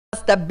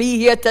to be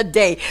here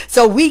today.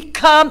 So we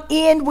come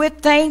in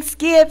with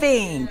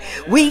thanksgiving.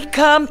 We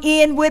come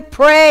in with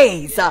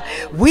praise.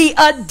 We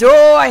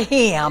adore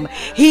him.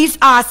 He's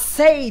our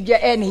Savior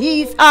and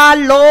he's our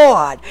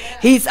Lord.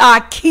 He's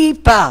our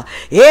keeper.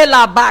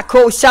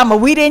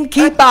 We didn't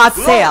keep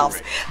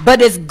ourselves,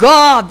 but it's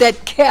God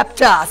that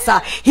kept us.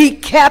 He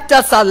kept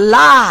us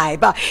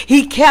alive.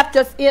 He kept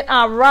us in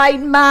our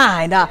right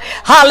mind.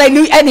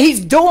 Hallelujah. And he's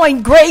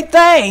doing great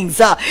things.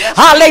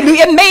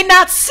 Hallelujah. It may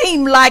not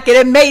seem like it.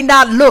 It may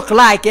not look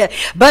like it,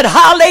 but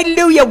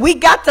hallelujah, we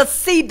got to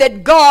see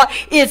that God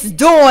is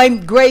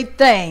doing great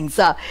things,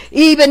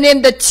 even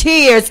in the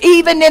tears,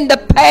 even in the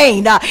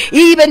pain,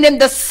 even in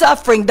the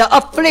suffering, the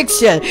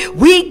affliction.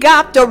 We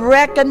got to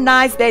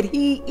recognize that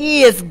he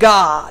is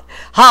God.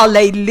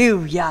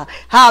 Hallelujah.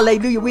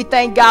 Hallelujah. We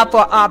thank God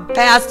for our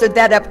pastors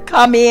that have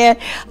come in,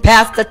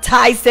 Pastor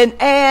Tyson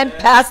and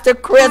Pastor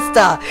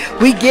Krista.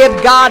 We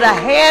give God a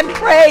hand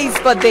praise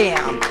for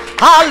them.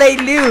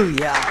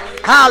 Hallelujah.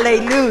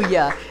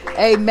 Hallelujah.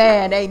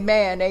 Amen,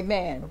 amen,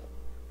 amen.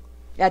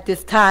 At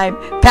this time,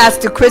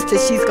 Pastor Krista,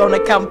 she's going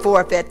to come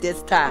forth at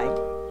this time.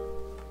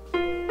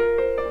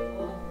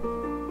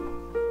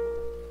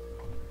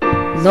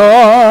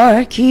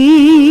 Lord,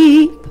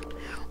 keep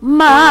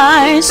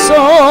my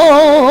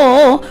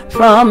soul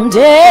from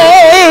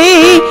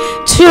day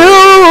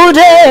to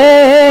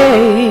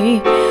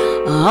day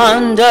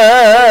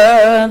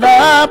under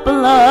the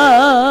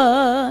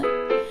blood.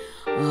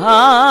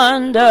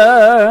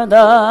 Under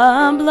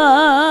the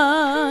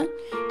blood,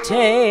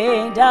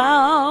 take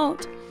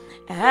doubt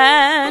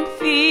and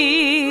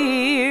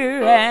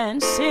fear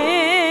and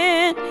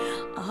sin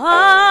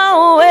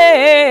away.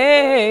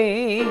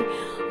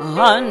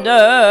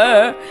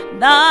 Under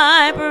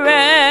thy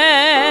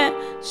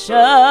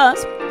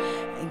precious,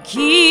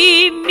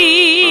 keep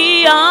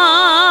me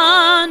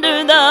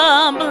under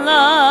the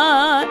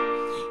blood,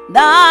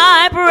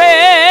 thy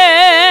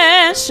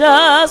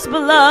precious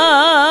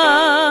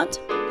blood.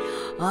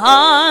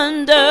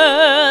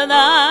 Under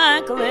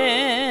thy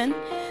cleansing,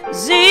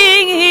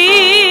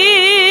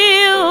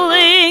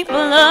 healing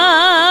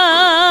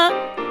blood,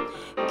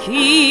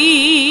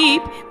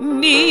 keep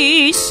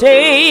me,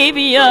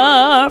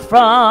 Savior,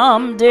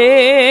 from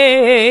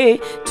day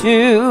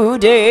to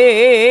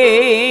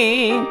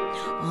day.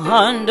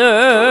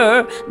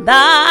 Under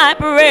thy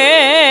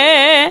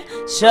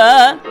precious,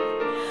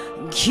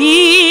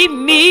 keep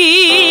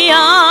me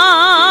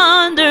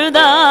under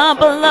the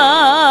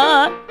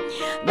blood,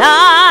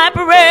 thy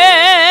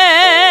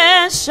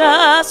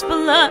precious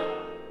blood.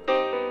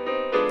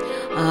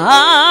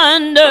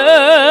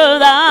 Under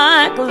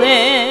thy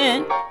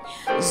cleansing,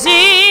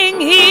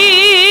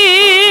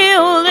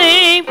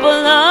 healing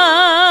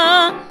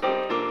blood,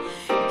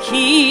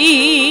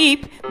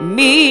 keep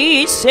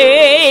me,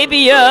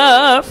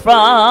 Savior,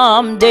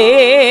 from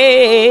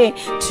day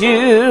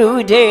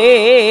to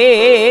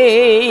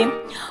day.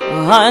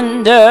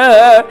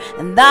 Under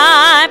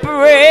thy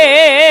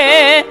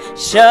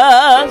precious,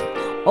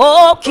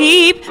 oh,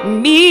 keep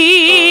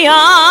me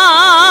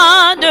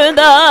under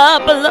the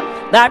blood,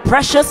 thy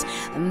precious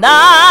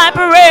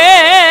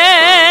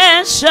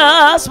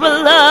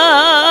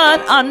blood.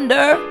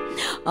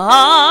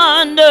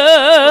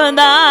 Under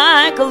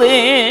thy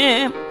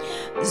cleansing,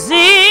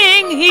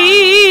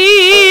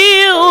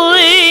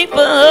 healing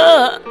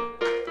blood,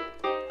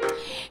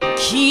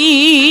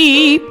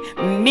 keep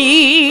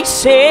me,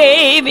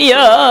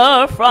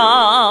 Savior,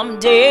 from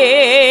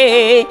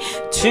day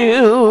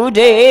to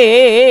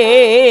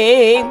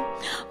day.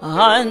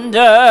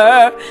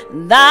 Under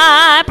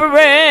thy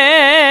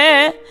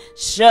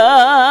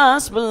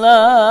precious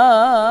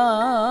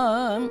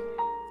blood.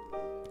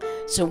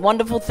 It's a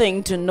wonderful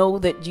thing to know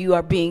that you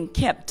are being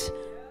kept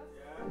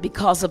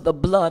because of the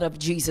blood of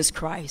Jesus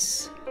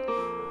Christ.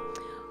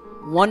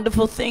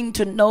 Wonderful thing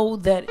to know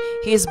that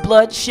his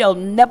blood shall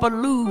never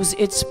lose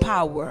its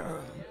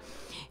power.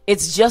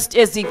 It's just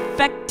as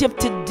effective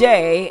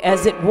today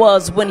as it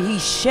was when he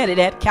shed it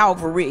at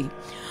Calvary.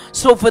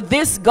 So for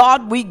this,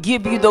 God, we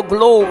give you the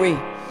glory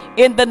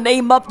in the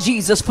name of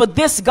Jesus. For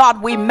this,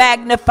 God, we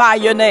magnify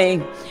your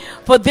name.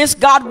 For this,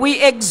 God,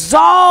 we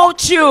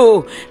exalt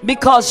you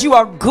because you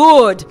are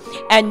good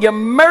and your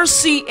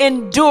mercy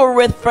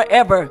endureth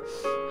forever.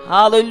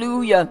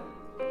 Hallelujah.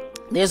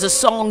 There's a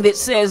song that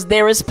says,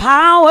 there is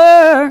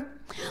power,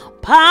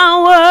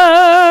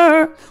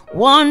 power,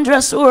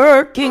 wondrous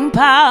working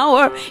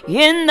power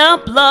in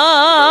the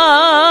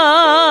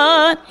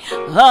blood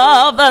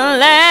of the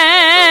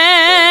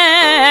Lamb.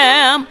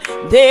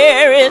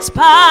 There is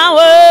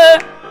power,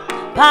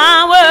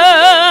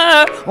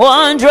 power,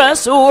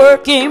 wondrous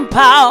working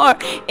power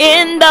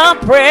in the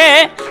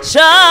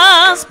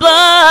precious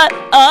blood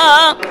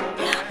of,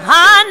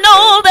 I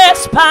know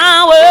there's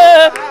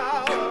power,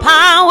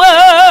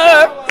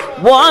 power,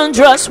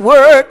 wondrous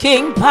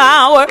working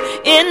power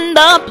in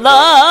the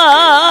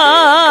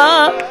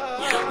blood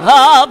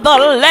of the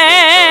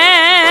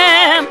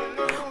Lamb.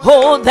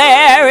 Oh,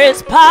 there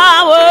is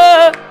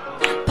power,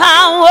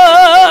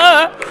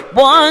 power,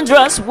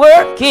 wondrous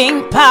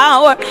working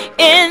power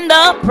in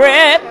the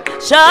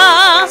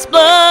precious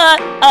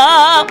blood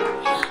of.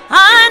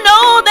 I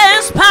know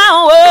there's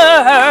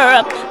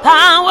power,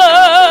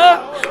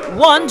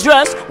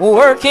 wondrous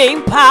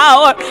working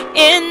power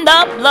in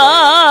the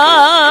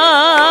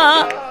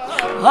blood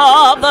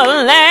of the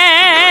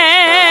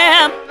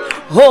Lamb.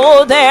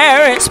 Oh,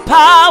 there is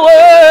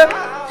power,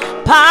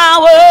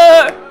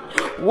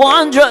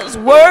 wondrous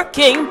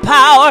working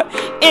power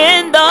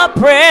in the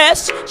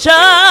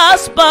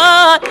precious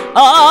blood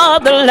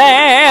of the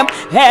Lamb.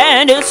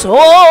 And it's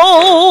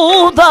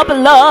all the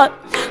blood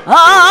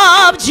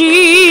of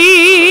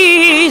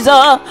Jesus.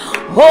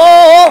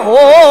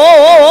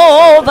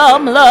 Oh, the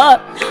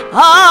blood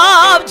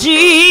of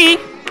Jesus.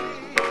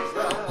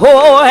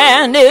 Oh,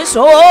 and it's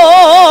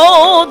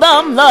all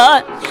the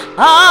blood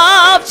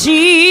of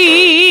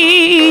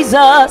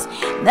Jesus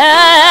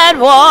that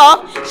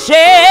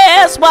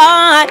washes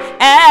white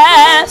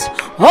as.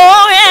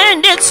 Oh,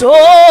 and it's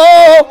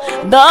all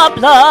the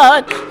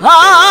blood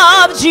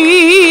of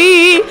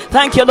Jesus.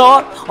 Thank you,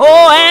 Lord.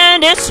 Oh,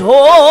 and it's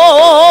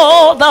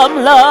all the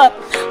blood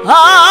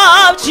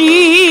of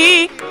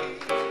Jesus.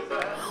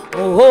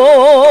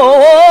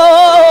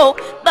 Oh,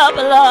 the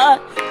blood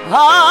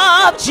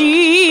of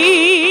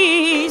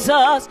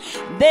Jesus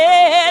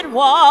that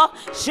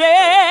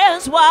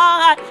washes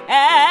white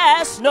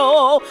as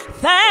snow.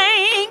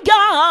 Thank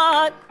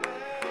God,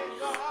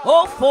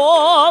 oh,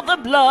 for the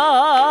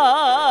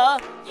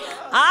blood.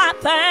 I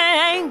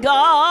thank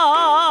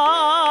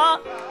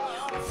God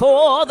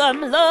for the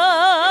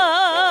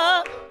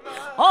blood.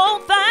 Oh,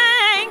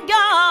 thank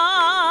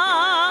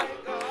God,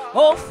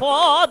 oh,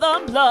 for the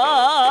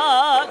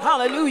blood.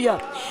 Hallelujah.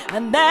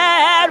 And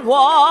that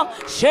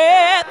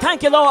washes.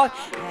 Thank you, Lord.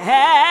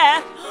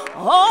 And,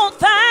 oh,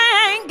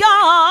 thank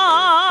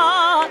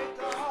God,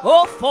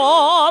 oh,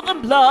 for the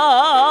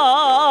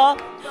blood.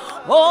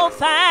 Oh,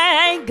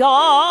 thank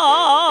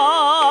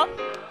God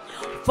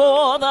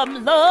for the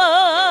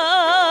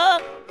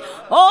blood.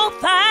 Oh,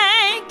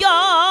 thank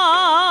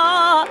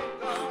God,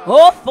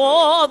 oh,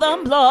 for the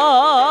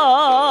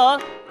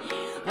blood.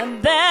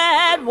 And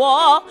that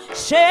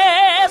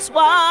washes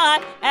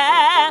white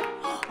and.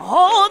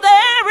 Oh,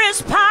 there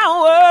is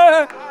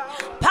power,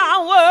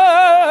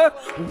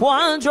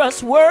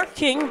 wondrous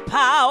working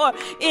power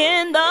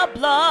in the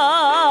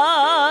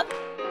blood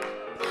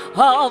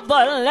of the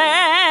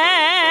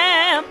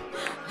Lamb.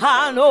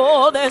 I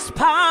know there's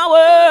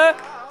power,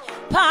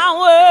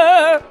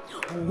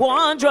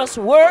 wondrous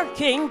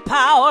working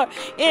power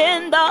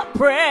in the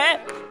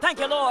prayer. Thank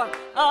you, Lord.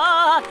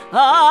 I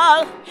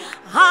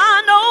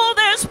know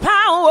there's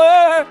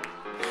power,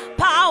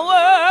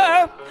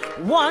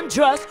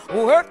 wondrous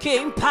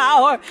working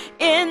power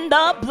in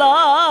the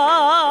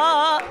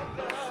blood,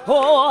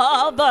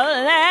 oh, of the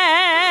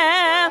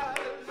Lamb.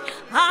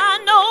 I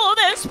know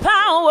there's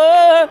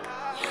power,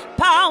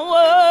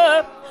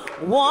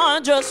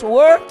 wondrous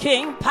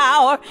working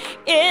power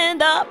in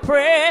the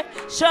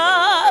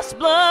precious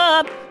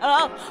blood.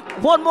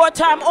 One more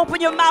time,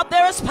 open your mouth.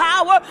 There is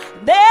power,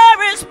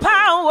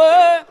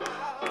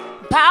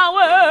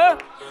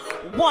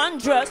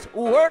 wondrous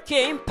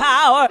working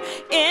power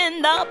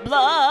in the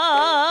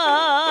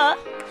blood,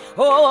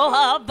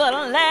 oh, of the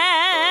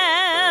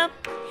Lamb.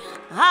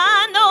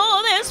 I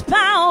know there's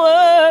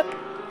power,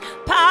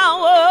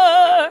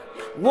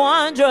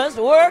 wondrous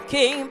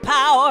working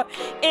power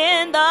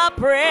in the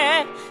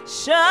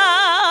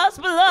precious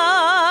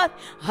blood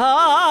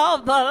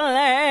of the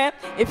Lamb.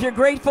 If you're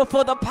grateful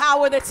for the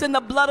power that's in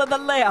the blood of the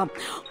Lamb,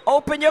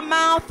 open your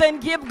mouth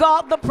and give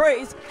God the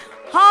praise.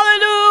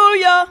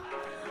 Hallelujah.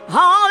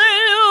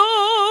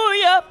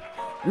 Hallelujah.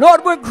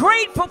 Lord, we're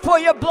grateful for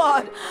your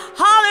blood.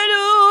 Hallelujah.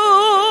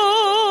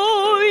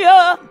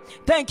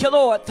 Thank you,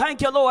 Lord.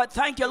 Thank you, Lord.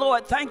 Thank you,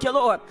 Lord. Thank you,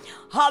 Lord.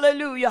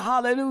 Hallelujah.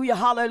 Hallelujah.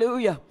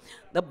 Hallelujah.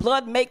 The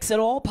blood makes it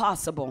all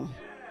possible.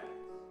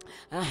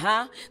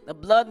 The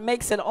blood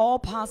makes it all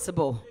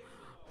possible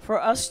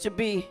for us to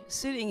be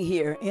sitting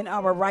here in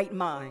our right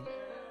mind.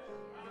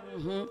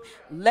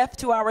 Left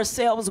to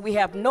ourselves, we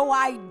have no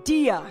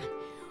idea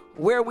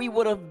where we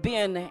would have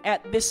been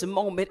at this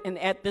moment and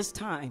at this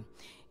time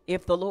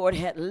if the Lord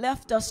had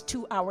left us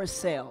to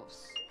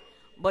ourselves.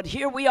 But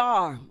here we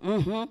are.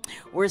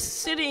 We're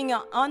sitting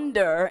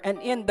under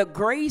and in the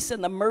grace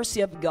and the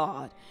mercy of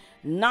God.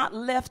 Not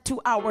left to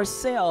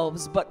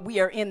ourselves, but we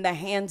are in the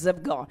hands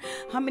of God.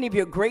 How many of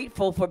you are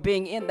grateful for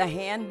being in the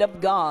hand of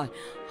God?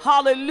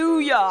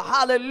 Hallelujah,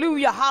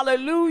 hallelujah,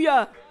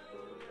 hallelujah.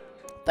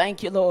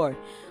 Thank you, Lord.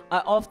 I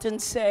often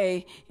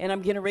say, and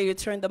I'm getting ready to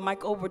turn the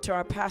mic over to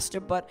our pastor,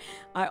 but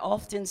I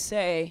often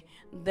say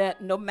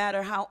that no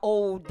matter how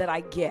old that I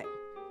get,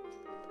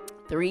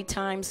 3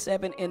 times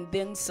 7 and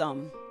then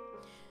some,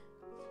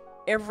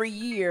 every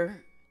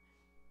year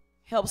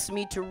helps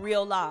me to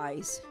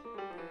realize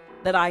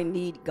that I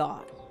need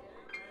God.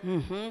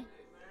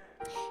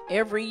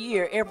 Every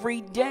year,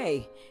 every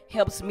day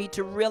helps me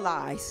to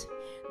realize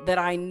that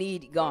I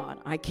need God.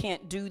 I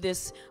can't do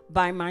this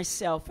by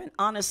myself. And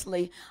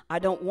honestly, I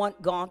don't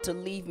want God to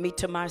leave me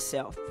to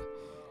myself.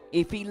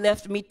 if he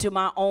left me to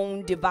my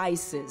own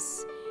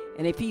devices,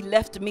 and if he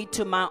left me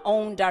to my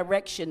own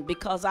direction,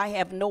 because I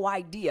have no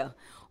idea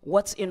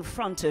what's in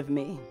front of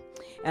me,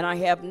 and I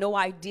have no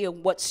idea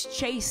what's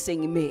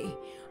chasing me,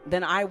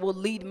 then I will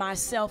lead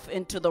myself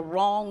into the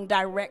wrong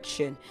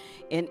direction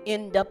and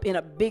end up in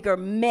a bigger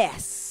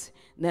mess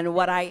than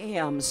what I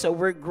am. So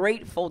we're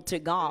grateful to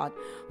God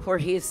for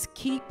his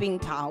keeping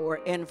power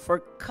and for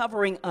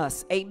covering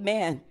us.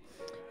 Amen.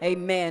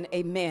 Amen.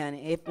 Amen.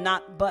 If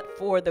not but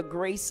for the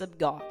grace of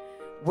God,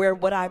 where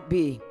would I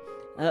be?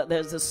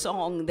 There's a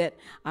song that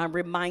I'm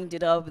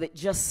reminded of that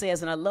just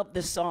says, and I love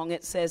this song,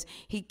 it says,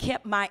 he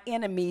kept my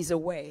enemies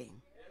away.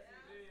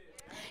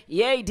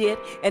 Yeah, he did.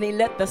 And he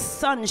let the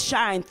sun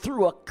shine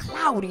through a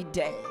cloudy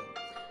day.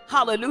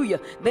 Hallelujah.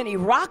 Then he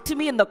rocked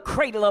me in the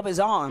cradle of his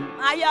arm.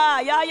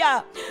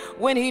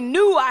 When he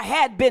knew I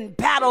had been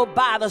battled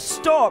by the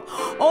storm.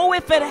 Oh,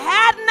 if it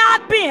had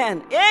not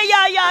been,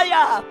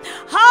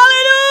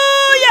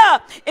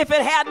 hallelujah, if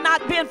it had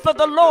not been for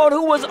the Lord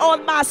who was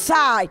on my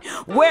side,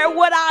 where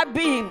would I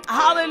be?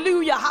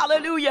 Hallelujah,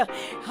 hallelujah,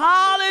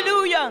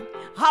 hallelujah,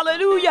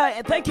 hallelujah.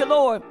 And thank you,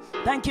 Lord.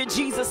 Thank you,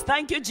 Jesus.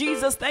 Thank you,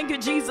 Jesus. Thank you,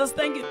 Jesus.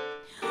 Thank you.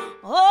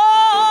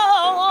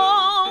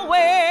 Oh,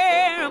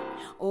 where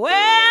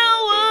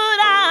would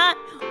I,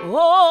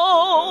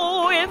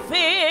 oh, if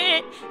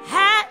it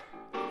had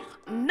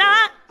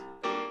not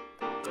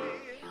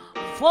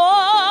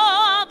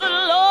for the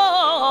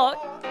Lord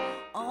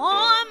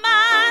on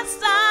my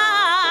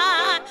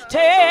side,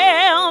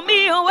 tell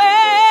me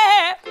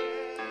where,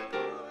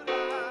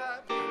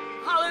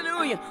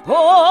 hallelujah,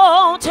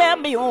 oh, tell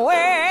me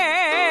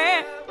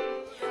where.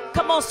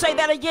 Come on, say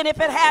that again.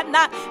 If it had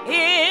not,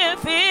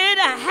 if it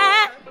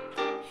had,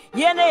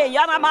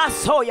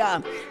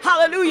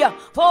 hallelujah,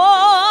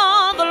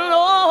 for the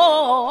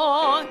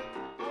Lord,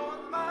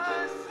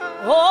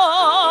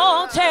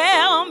 oh,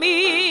 tell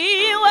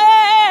me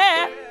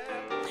where.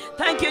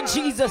 Thank you,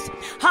 Jesus.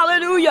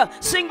 Hallelujah.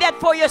 Sing that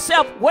for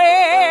yourself.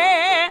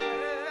 Where,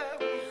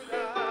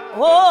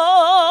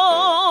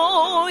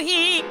 oh,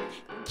 he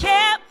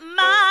kept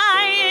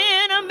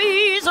my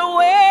enemies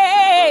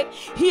away.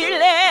 He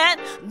let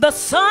the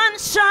sun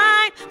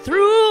shine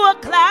through a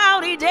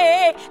cloudy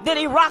day. Then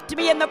he rocked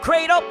me in the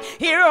cradle.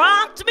 He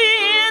rocked me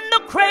in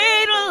the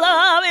cradle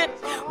of it.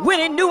 When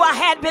he knew I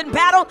had been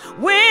battled.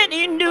 When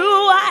he knew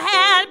I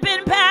had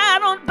been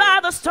battled by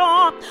the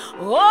storm.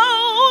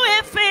 Oh,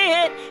 if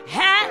it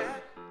had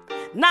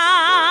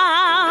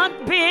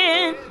not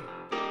been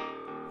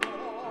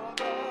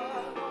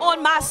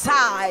on my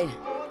side.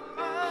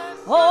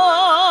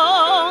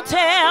 Oh,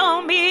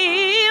 tell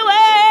me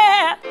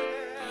where.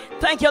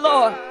 Thank you,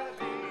 Lord.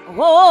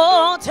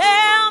 Oh,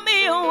 tell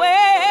me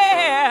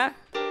where.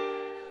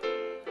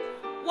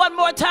 One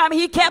more time.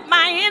 He kept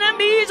my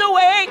enemies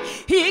away.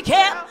 He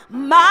kept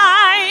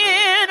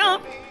my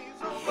enemies.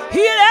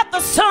 He let the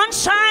sun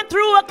shine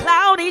through a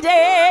cloudy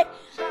day.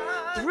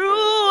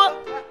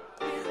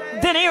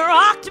 Then he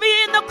rocked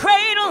me in the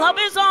cradle of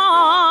his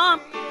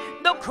arm.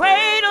 The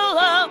cradle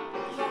of,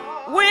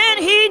 when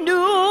he knew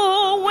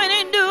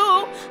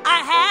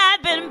I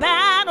had been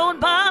battled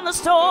by the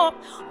storm.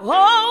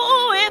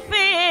 Oh, if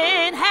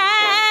it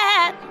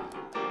had,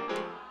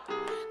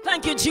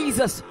 thank you,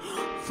 Jesus,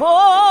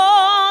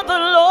 for the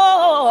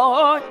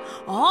Lord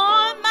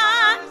on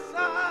my,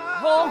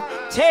 oh,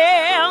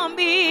 tell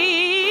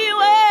me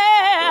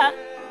where.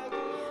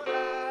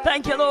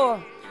 Thank you,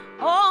 Lord.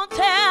 Oh,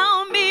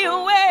 tell me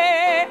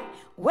where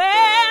would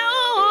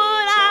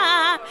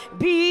I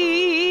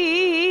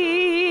be?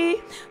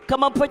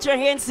 Come on, put your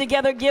hands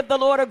together. Give the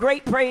Lord a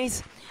great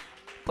praise.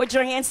 Put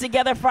your hands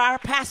together for our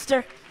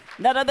pastor,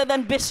 none other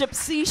than Bishop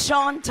C.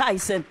 Shawn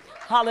Tyson.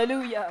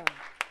 Hallelujah.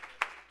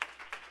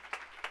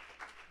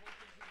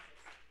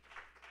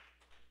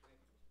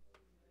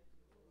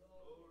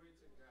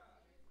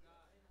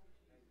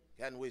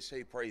 Can we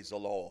say praise the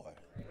Lord?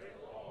 Praise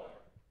the Lord.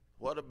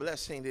 What a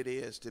blessing it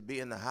is to be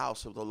in the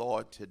house of the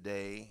Lord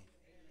today.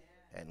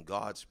 And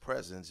God's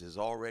presence is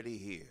already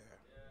here.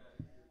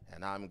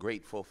 And I'm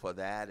grateful for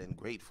that and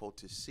grateful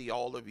to see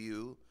all of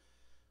you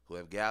who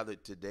have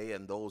gathered today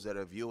and those that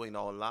are viewing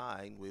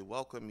online. We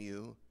welcome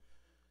you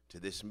to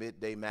this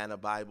midday manna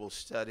Bible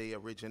study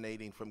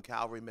originating from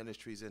Calvary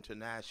Ministries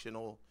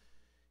International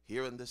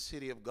here in the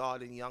city of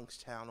God in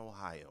Youngstown,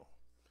 Ohio.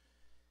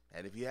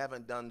 And if you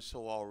haven't done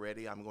so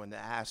already, I'm going to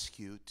ask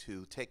you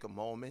to take a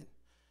moment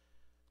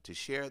to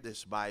share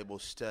this Bible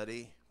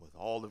study with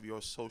all of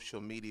your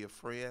social media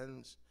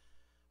friends.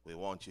 We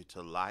want you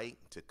to like,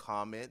 to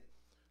comment,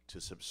 to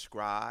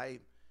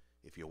subscribe.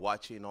 If you're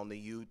watching on the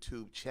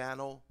YouTube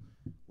channel,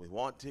 we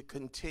want to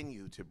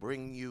continue to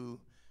bring you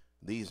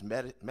these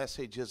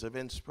messages of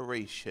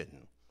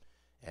inspiration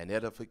and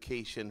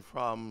edification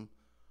from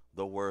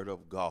the Word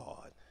of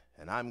God.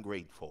 And I'm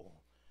grateful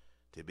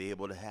to be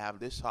able to have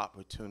this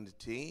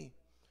opportunity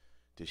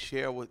to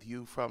share with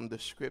you from the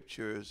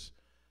Scriptures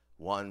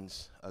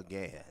once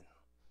again.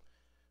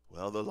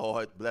 Well, the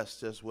Lord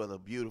blessed us with a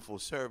beautiful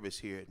service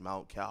here at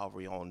Mount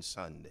Calvary on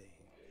Sunday.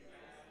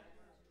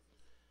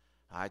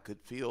 I could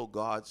feel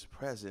God's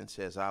presence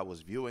as I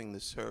was viewing the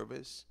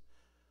service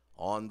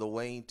on the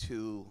way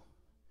to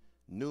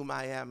New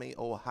Miami,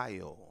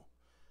 Ohio,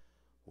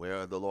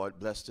 where the Lord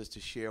blessed us to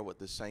share with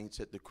the saints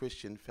at the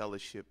Christian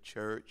Fellowship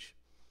Church.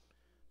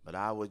 But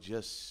I was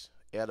just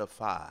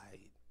edified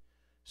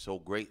so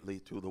greatly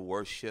through the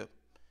worship.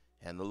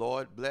 And the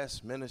Lord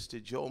blessed Minister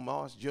Joe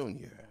Moss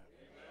Jr.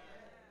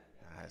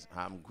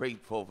 I'm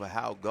grateful for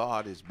how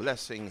God is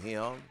blessing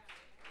him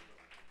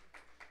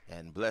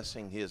and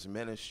blessing his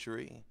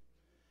ministry.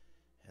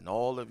 And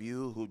all of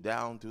you who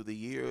down through the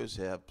years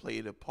have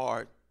played a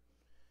part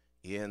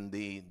in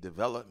the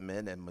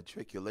development and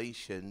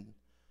matriculation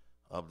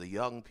of the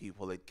young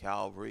people at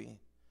Calvary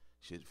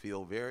should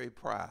feel very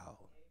proud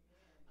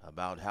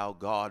about how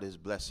God is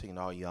blessing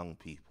our young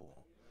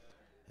people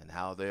and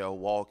how they are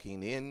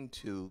walking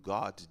into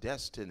God's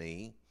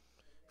destiny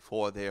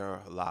for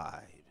their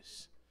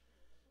lives.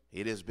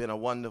 It has been a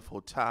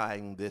wonderful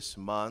time this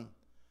month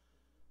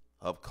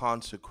of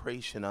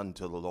consecration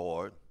unto the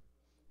Lord,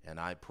 and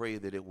I pray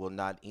that it will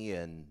not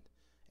end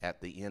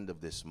at the end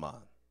of this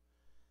month.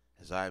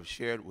 As I have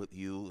shared with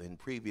you in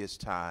previous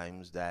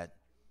times, that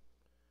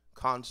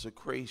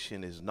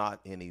consecration is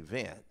not an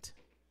event.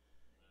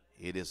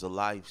 It is a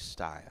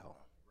lifestyle.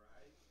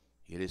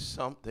 It is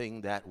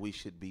something that we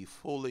should be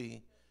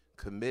fully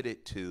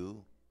committed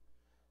to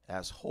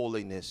as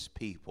holiness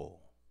people.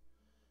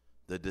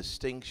 The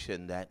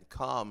distinction that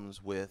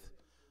comes with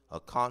a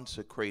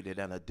consecrated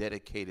and a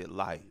dedicated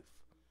life,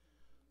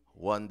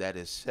 one that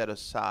is set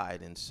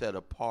aside and set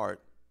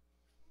apart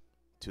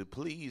to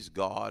please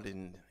God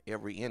in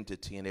every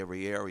entity and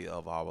every area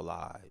of our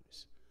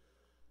lives.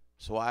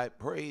 So I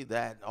pray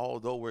that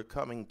although we're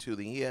coming to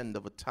the end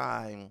of a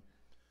time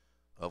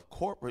of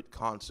corporate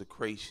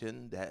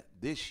consecration, that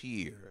this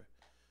year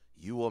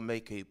you will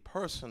make a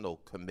personal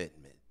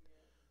commitment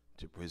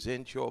to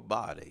present your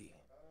body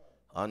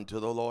unto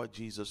the Lord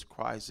Jesus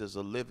Christ as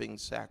a living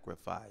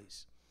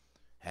sacrifice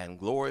and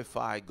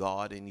glorify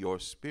God in your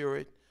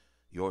spirit,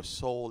 your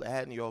soul,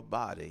 and your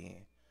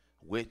body,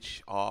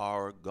 which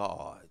are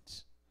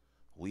God's.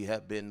 We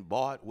have been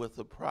bought with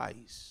a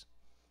price.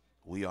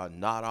 We are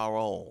not our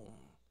own.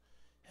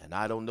 And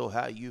I don't know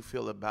how you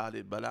feel about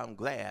it, but I'm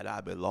glad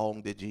I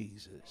belong to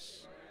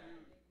Jesus.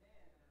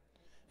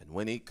 And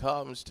when he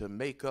comes to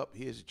make up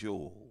his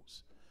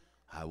jewels,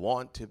 I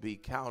want to be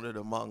counted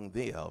among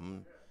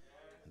them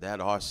that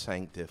are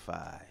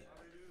sanctified.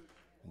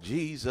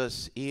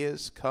 Jesus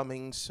is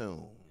coming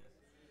soon.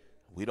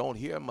 We don't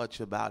hear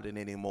much about it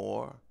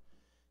anymore,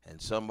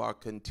 and some are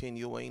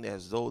continuing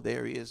as though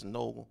there is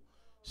no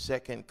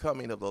second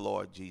coming of the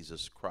Lord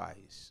Jesus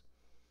Christ.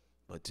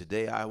 But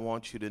today I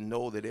want you to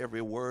know that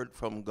every word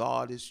from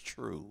God is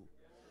true.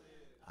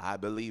 I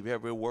believe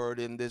every word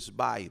in this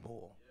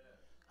Bible.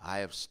 I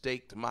have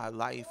staked my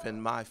life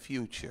and my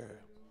future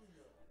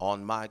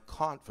on my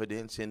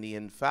confidence in the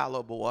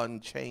infallible,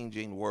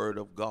 unchanging Word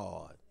of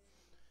God.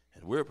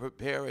 And we're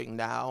preparing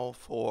now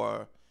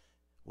for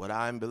what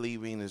I'm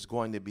believing is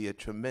going to be a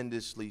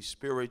tremendously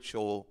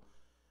spiritual,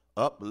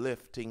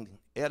 uplifting,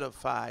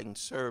 edifying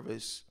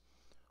service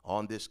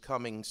on this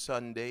coming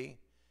Sunday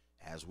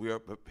as we are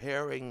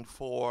preparing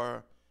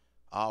for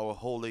our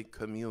Holy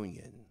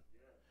Communion.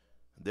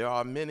 There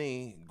are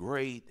many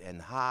great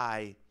and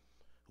high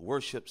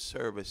worship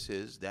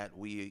services that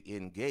we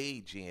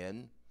engage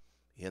in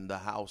the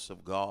house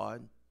of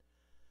God,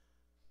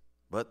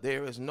 but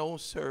there is no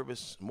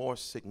service more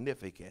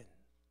significant,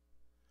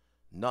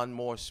 none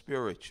more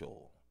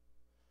spiritual,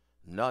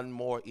 none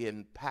more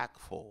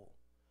impactful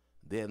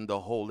than the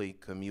Holy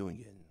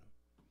Communion.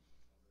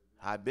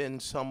 I've been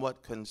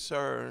somewhat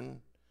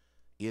concerned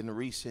in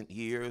recent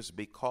years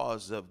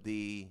because of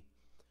the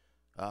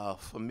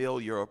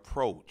familiar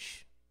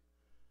approach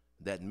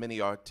that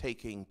many are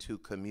taking to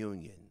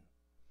communion.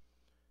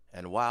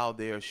 And while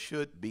there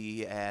should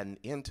be an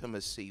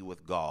intimacy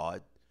with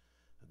God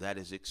that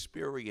is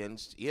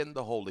experienced in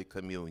the Holy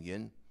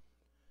Communion,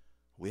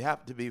 we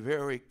have to be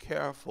very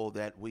careful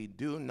that we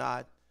do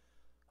not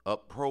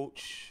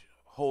approach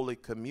Holy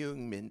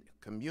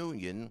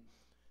Communion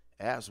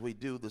as we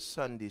do the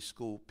Sunday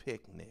school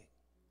picnic.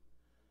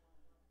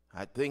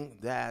 I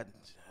think that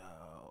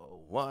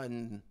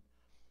one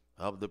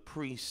of the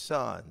priest's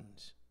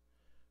sons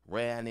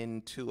ran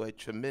into a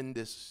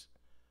tremendous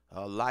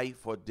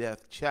life or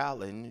death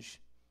challenge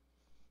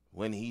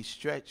when he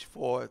stretched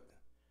forth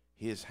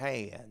his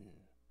hand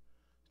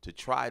to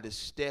try to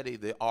steady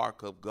the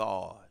ark of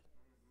God.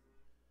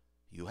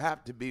 You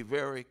have to be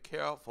very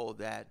careful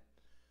that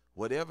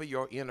whatever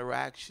your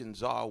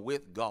interactions are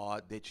with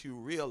God, that you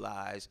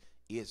realize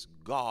it's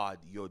God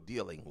you're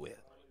dealing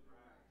with.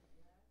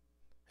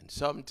 And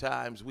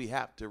sometimes we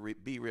have to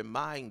be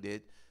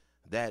reminded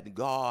that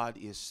God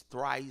is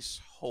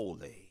thrice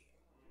holy.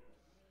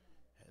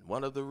 And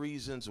one of the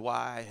reasons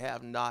why I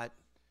have not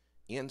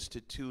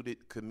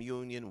instituted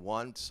communion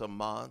once a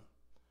month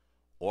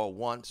or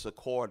once a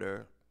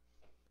quarter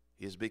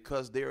is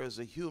because there is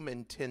a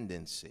human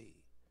tendency,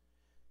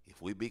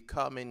 if we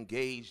become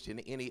engaged in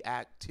any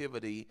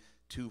activity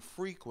too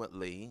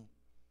frequently,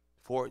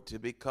 for it to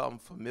become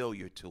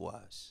familiar to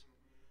us.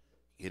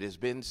 It has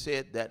been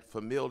said that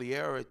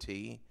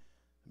familiarity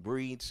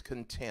breeds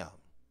contempt,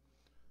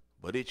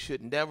 but it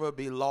should never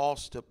be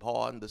lost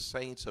upon the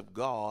saints of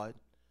God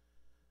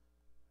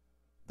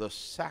the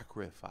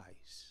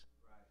sacrifice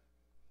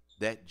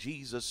that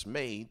Jesus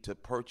made to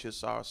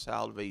purchase our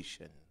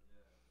salvation.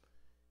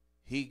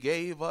 He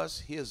gave us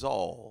his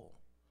all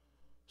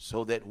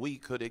so that we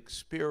could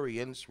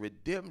experience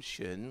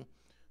redemption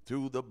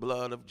through the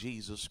blood of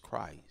Jesus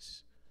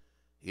Christ.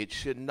 It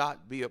should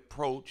not be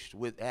approached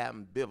with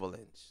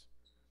ambivalence.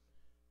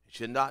 It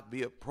should not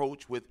be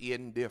approached with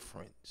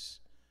indifference.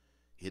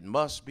 It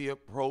must be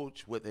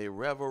approached with a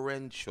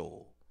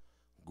reverential,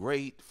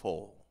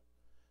 grateful,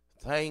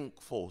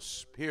 thankful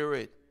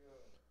spirit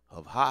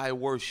of high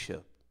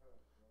worship,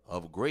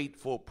 of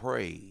grateful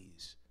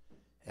praise,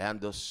 and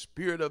the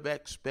spirit of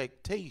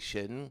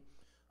expectation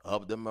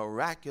of the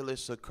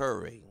miraculous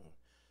occurring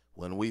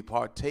when we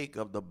partake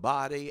of the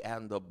body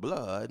and the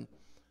blood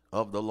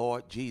of the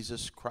Lord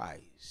Jesus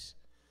Christ.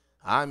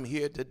 I'm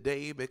here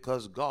today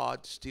because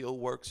God still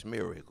works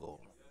miracles.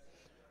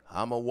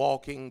 I'm a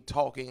walking,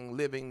 talking,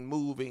 living,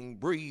 moving,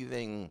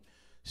 breathing,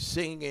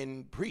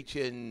 singing,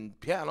 preaching,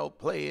 piano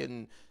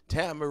playing,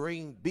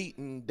 tambourine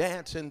beating,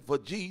 dancing for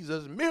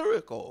Jesus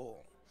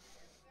miracle.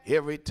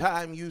 Every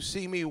time you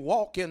see me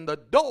walk in the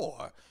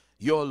door,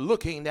 you're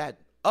looking at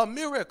a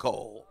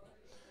miracle.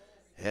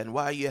 And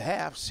while you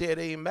have said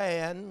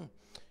amen,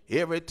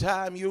 every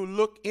time you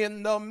look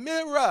in the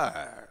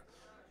mirror,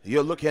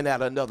 you're looking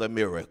at another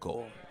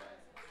miracle.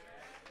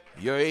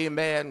 Your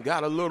amen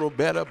got a little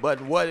better, but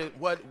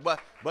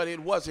it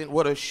wasn't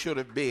what it should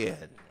have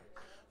been.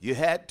 You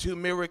had 2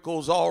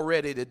 miracles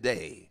already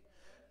today.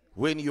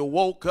 When you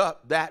woke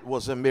up, that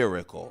was a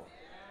miracle.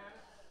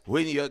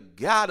 When you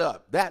got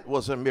up, that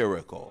was a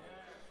miracle.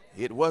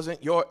 It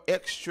wasn't your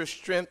extra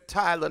strength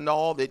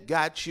Tylenol that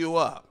got you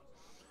up.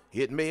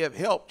 It may have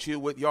helped you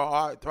with your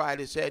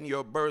arthritis and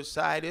your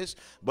bursitis,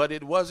 but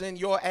it wasn't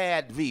your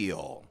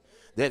Advil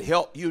that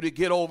helped you to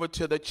get over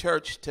to the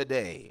church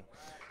today.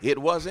 It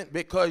wasn't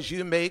because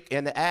you make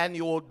an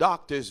annual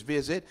doctor's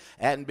visit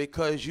and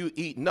because you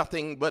eat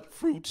nothing but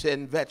fruits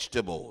and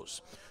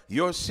vegetables.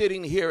 You're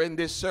sitting here in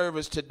this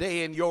service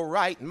today in your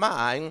right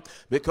mind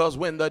because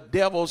when the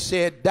devil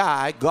said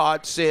die,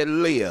 God said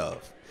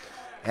live.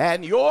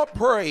 And your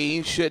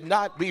praise should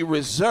not be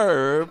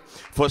reserved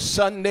for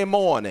Sunday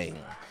morning.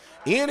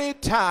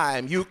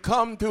 Anytime you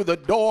come through the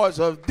doors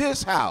of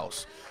this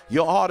house,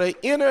 you ought to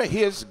enter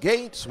his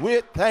gates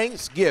with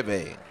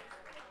thanksgiving.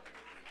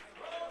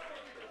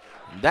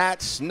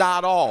 That's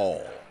not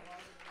all.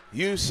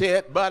 You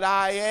said, but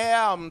I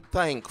am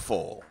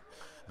thankful.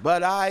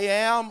 But I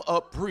am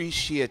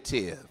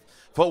appreciative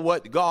for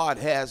what God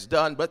has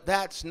done. But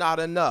that's not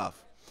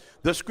enough.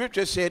 The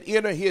scripture said,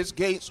 enter his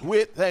gates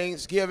with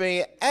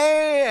thanksgiving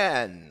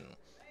and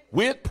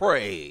with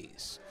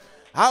praise.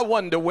 I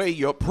wonder where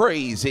your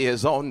praise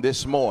is on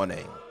this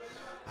morning.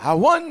 I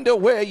wonder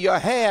where your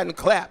hand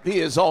clap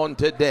is on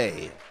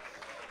today.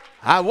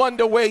 I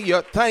wonder where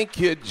your thank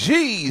you,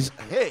 Jesus.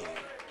 Hey,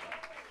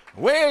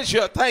 where's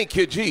your thank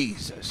you,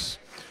 Jesus?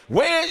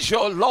 Where's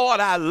your Lord,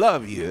 I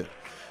love you?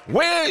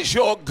 Where's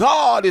your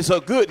God is a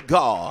good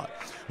God?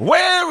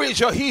 Where is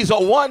your he's a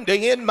wonder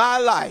in my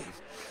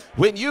life?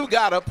 When you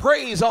got a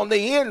praise on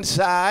the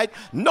inside,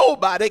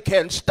 nobody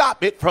can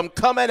stop it from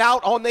coming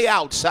out on the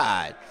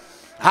outside.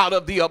 Out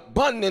of the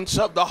abundance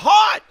of the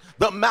heart,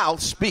 the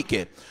mouth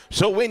speaketh.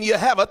 So when you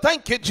have a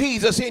thank you,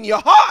 Jesus, in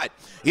your heart,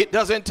 it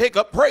doesn't take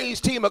a praise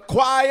team, a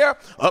choir,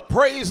 a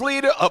praise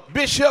leader, a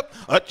bishop,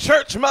 a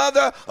church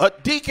mother, a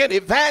deacon,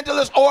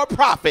 evangelist, or a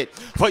prophet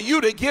for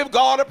you to give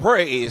God a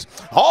praise.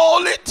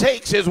 All it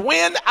takes is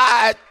when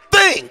I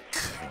think.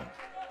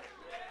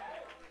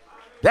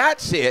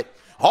 That's it.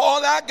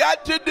 All I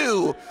got to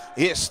do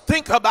is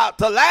think about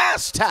the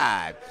last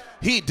time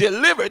he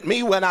delivered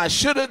me when I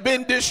should have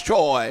been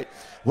destroyed.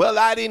 Well,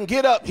 I didn't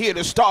get up here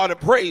to start a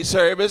praise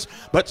service,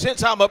 but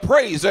since I'm a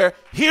praiser,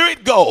 here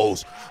it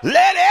goes.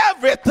 Let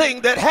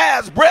everything that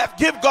has breath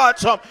give God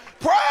some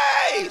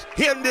praise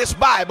in this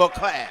Bible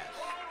class.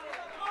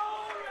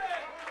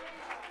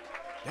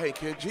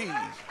 Thank you, Jesus.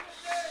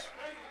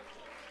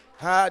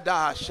 I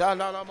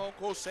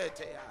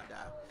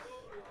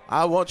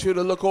want you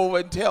to look over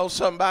and tell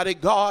somebody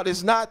God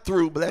is not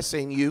through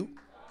blessing you.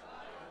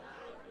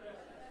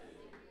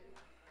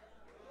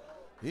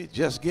 He's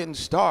just getting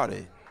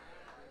started.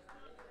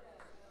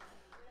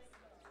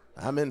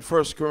 I'm in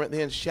 1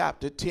 Corinthians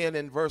chapter 10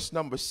 and verse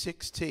number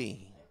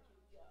 16.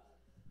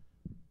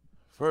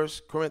 1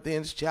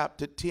 Corinthians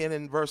chapter 10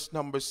 and verse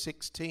number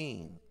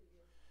 16.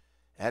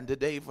 And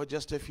today for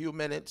just a few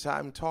minutes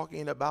I'm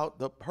talking about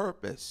the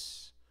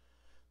purpose,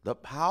 the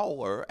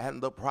power,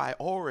 and the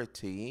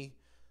priority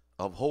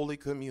of Holy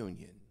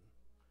Communion.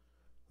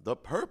 The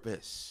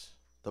purpose,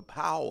 the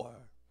power,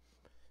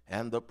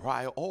 and the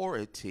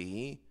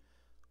priority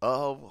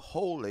of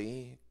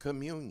Holy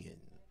Communion.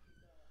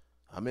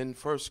 I'm in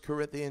 1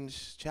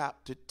 Corinthians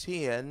chapter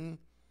 10,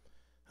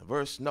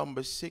 verse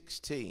number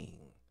 16.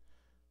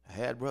 I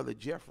had Brother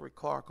Jeffrey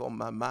Clark on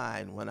my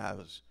mind when I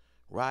was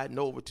riding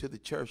over to the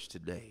church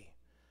today.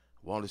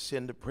 I want to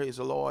send the praise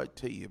the Lord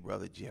to you,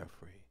 Brother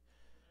Jeffrey,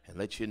 and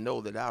let you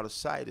know that out of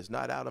sight is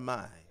not out of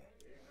mind.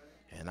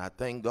 And I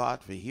thank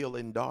God for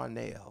healing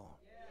Darnell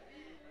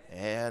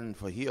and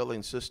for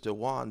healing Sister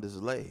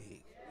Wanda's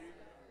leg.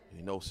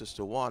 You know,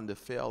 Sister Wanda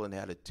fell and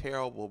had a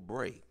terrible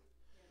break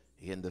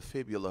in the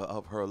fibula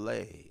of her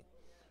leg.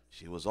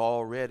 She was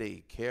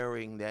already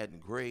carrying that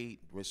great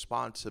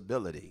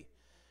responsibility.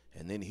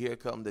 And then here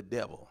come the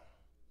devil.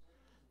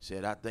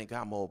 Said, I think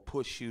I'm going to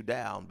push you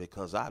down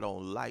because I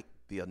don't like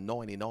the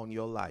anointing on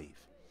your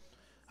life.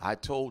 I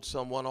told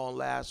someone on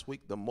last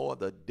week, the more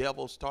the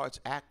devil starts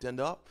acting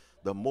up,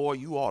 the more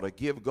you ought to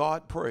give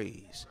God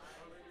praise,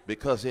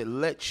 because it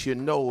lets you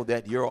know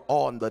that you're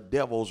on the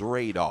devil's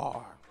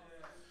radar.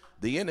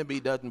 The enemy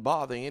doesn't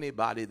bother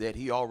anybody that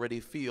he already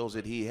feels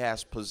that he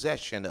has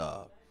possession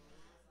of.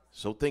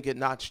 So think it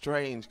not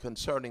strange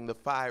concerning the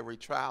fiery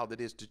trial that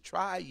is to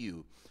try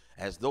you,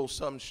 as though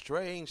some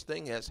strange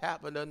thing has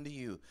happened unto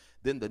you.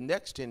 Then the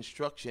next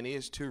instruction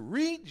is to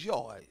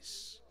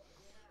rejoice.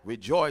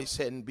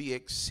 Rejoice and be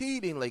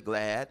exceedingly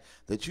glad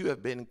that you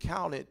have been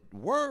counted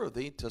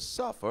worthy to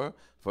suffer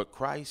for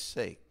Christ's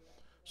sake.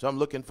 So I'm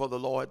looking for the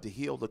Lord to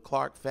heal the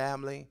Clark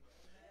family.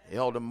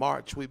 Elder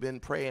March, we've been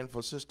praying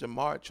for Sister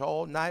March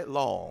all night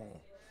long,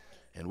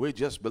 and we're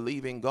just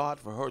believing God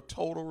for her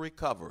total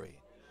recovery.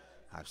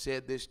 I've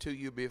said this to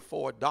you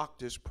before,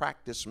 doctors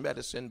practice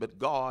medicine, but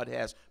God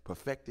has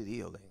perfected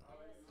healing.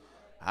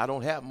 I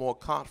don't have more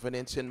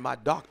confidence in my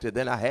doctor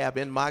than I have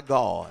in my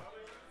God.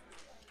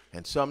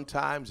 And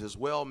sometimes, as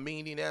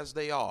well-meaning as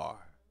they are,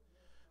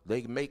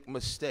 they make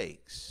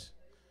mistakes.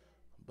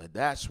 But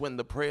that's when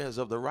the prayers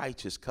of the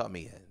righteous come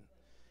in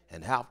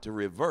and have to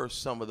reverse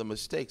some of the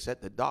mistakes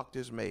that the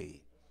doctors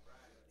made.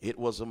 It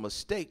was a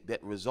mistake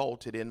that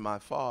resulted in my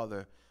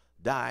father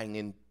dying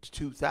in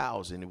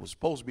 2000. It was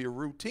supposed to be a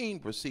routine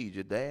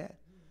procedure, Dad.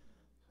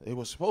 It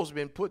was supposed to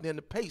be putting in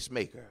the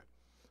pacemaker.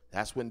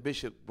 That's when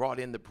Bishop brought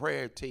in the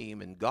prayer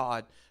team and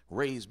God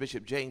raised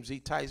Bishop James E.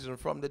 Tyson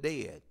from the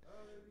dead.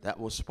 That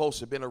was supposed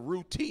to have been a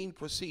routine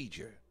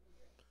procedure.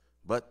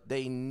 But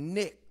they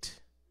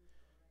nicked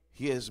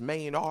his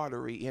main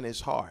artery in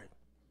his heart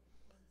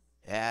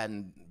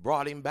and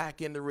brought him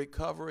back into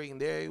recovery,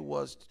 and there he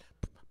was,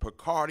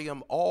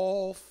 pericardium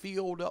all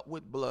filled up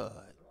with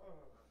blood.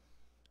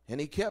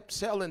 And he kept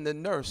telling the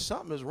nurse,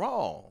 something is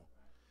wrong.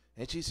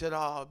 And she said,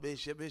 oh,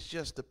 Bishop, it's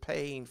just the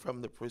pain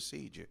from the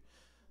procedure.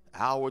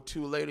 An hour or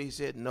two later, he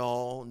said,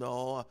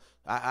 no,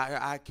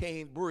 I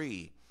can't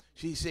breathe.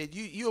 She said,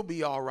 you'll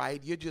be all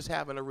right. You're just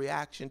having a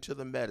reaction to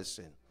the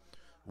medicine.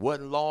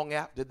 Wasn't long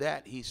after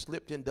that, he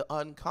slipped into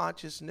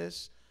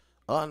unconsciousness,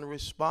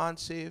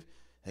 unresponsive.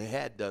 They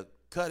had to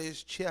cut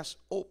his chest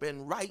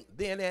open right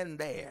then and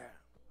there.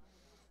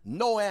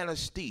 No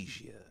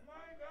anesthesia.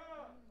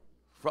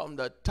 From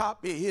the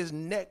top of his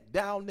neck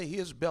down to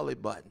his belly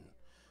button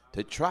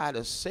to try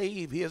to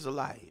save his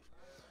life.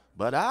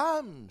 But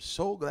I'm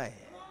so glad.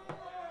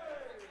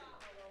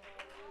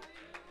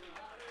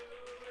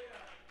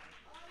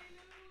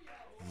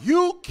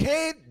 You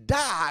can't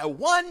die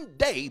one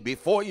day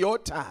before your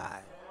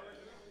time.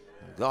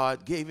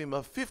 God gave him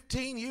a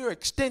 15-year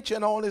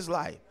extension on his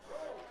life.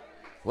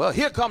 Well,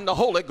 here come the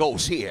Holy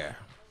Ghost here.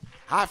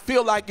 I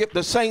feel like if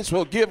the saints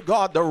will give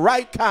God the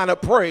right kind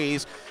of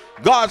praise,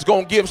 God's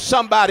going to give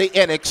somebody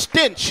an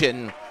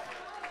extension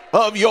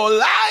of your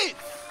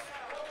life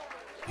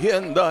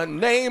in the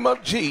name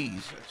of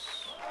Jesus.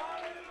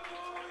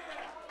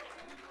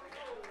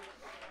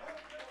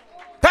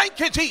 Thank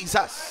you,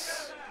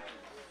 Jesus.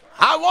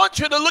 I want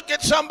you to look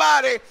at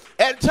somebody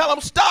and tell them,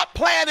 stop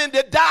planning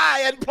to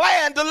die and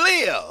plan to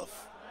live.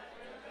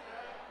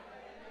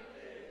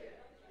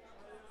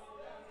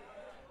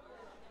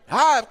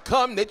 I've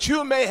come that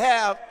you may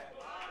have,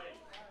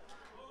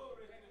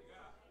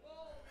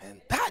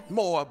 and that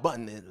more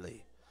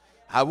abundantly.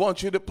 I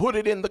want you to put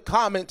it in the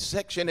comment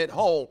section at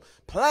home.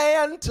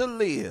 Plan to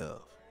live.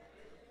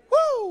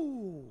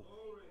 Woo!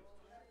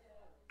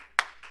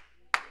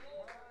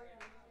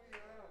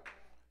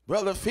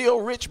 Brother Phil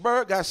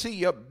Richburg, I see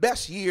your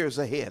best years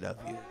ahead of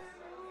you.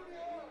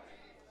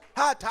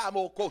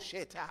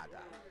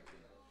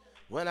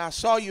 When I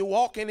saw you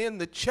walking in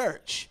the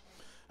church,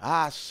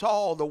 I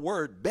saw the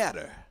word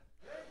better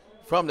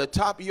from the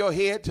top of your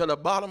head to the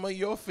bottom of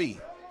your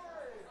feet.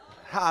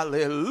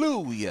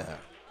 Hallelujah.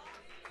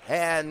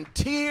 And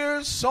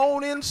tears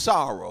sown in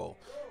sorrow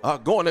are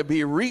going to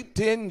be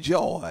reaped in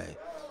joy.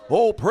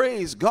 Oh,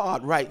 praise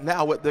God right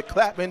now with the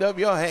clapping of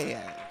your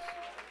hands.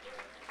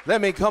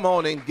 Let me come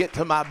on and get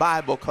to my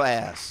Bible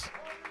class.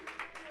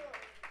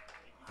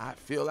 I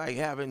feel like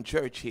having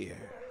church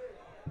here.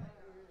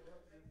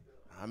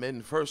 I'm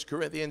in 1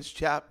 Corinthians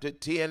chapter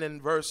 10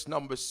 and verse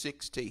number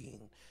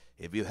 16.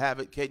 If you have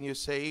it, can you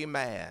say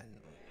amen?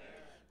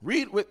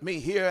 Read with me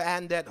here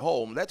and at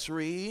home. Let's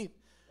read.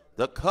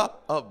 The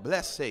cup of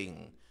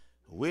blessing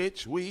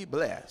which we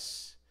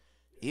bless,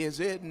 is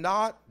it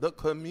not the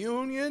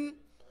communion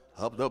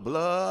of the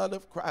blood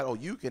of Christ. Oh,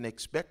 you can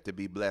expect to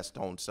be blessed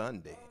on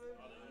Sunday.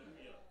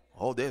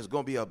 Oh, there's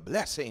going to be a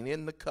blessing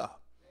in the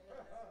cup.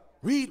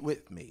 Read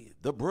with me.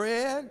 The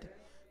bread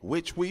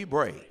which we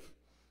break,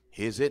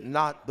 is it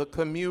not the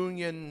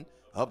communion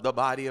of the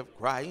body of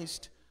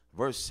Christ?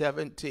 Verse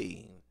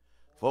 17.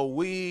 For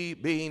we,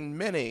 being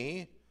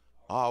many,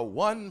 are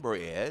one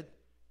bread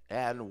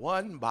and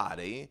one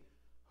body,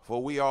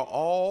 for we are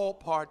all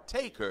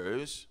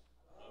partakers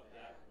of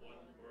that one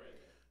bread.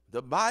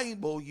 The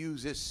Bible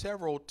uses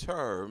several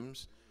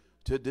terms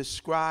to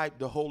describe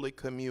the Holy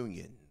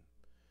Communion.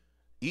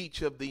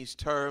 Each of these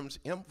terms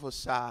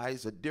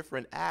emphasize a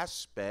different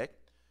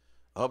aspect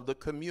of the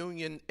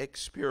communion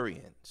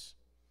experience.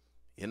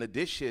 In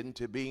addition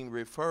to being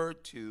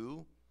referred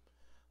to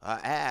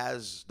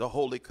as the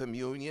Holy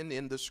Communion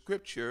in the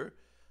Scripture,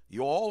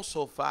 you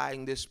also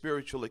find this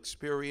spiritual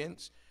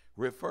experience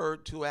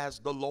referred to as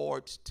the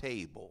Lord's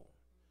table.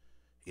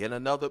 In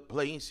another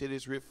place, it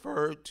is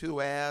referred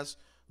to as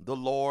the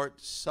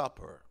Lord's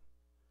Supper.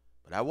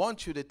 But I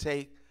want you to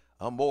take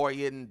a more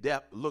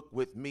in-depth look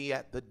with me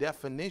at the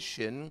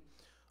definition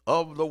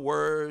of the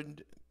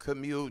word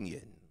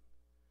communion.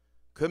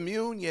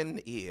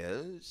 Communion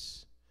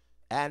is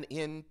an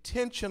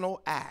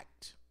intentional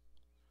act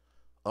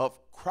of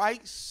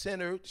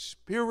Christ-centered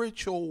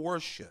spiritual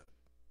worship,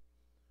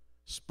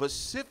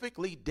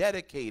 specifically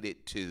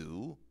dedicated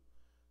to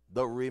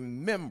the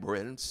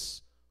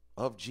remembrance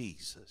of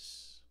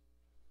Jesus.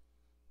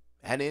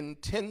 An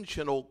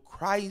intentional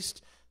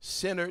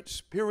Christ-centered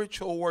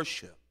spiritual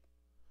worship,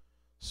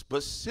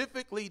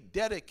 specifically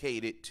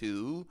dedicated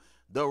to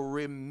the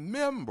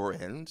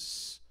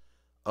remembrance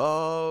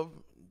of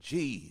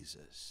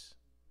Jesus.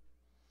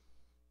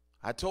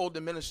 I told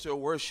the minister of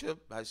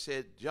worship, I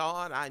said,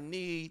 John, I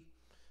need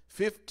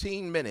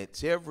 15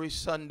 minutes every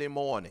Sunday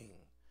morning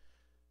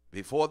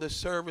before the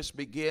service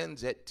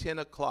begins at 10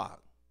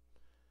 o'clock,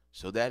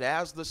 so that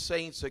as the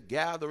saints are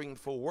gathering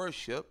for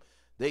worship,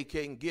 they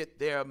can get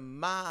their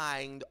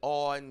mind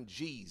on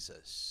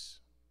Jesus.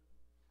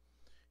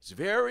 It's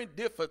very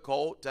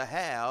difficult to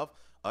have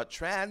a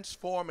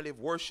transformative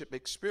worship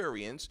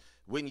experience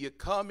when you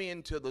come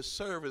into the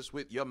service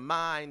with your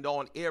mind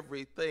on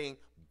everything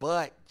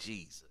but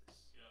Jesus.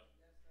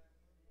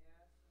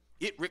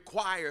 It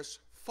requires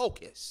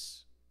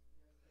focus.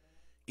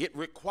 It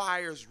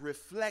requires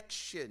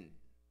reflection.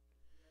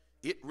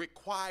 It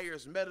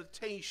requires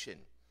meditation.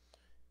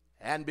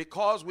 And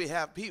because we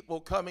have people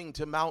coming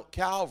to Mount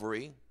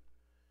Calvary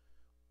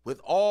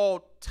with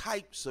all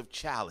types of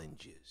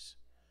challenges,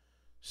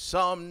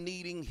 some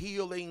needing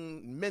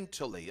healing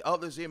mentally,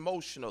 others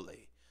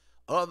emotionally,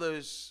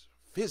 others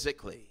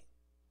physically,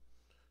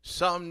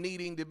 some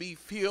needing to be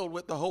filled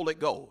with the Holy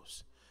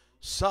Ghost,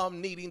 some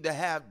needing to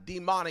have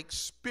demonic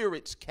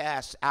spirits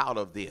cast out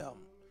of them,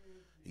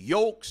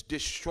 yokes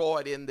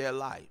destroyed in their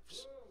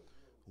lives.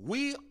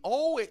 We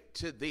owe it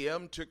to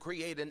them to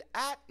create an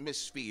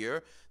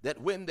atmosphere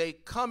that when they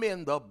come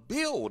in the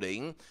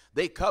building,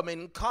 they come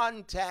in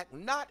contact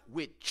not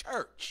with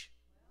church,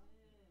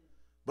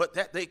 but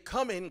that they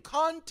come in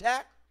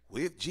contact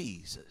with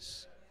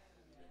Jesus.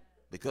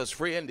 Because,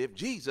 friend, if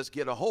Jesus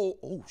get a hold,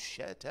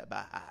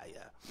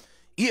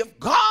 if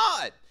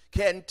God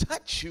can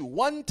touch you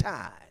one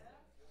time,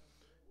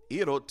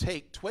 it'll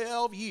take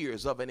 12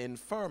 years of an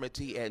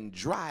infirmity and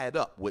dry it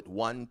up with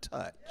one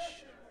touch.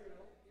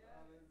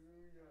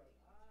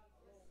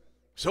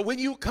 So when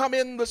you come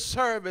in the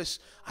service,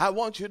 I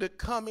want you to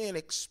come in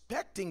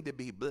expecting to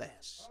be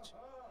blessed,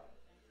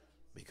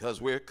 because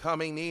we're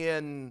coming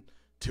in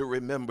to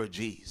remember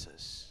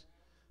Jesus.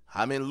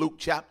 I'm in Luke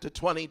chapter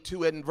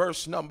 22 and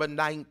verse number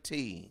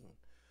 19.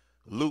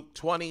 Luke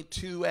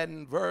 22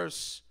 and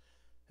verse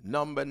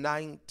number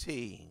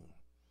 19.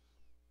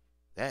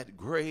 That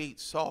great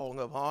song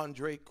of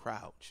Andre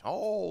Crouch.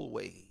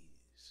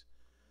 Always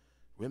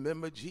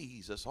remember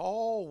Jesus.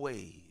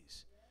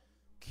 Always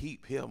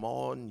keep him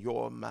on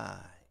your mind.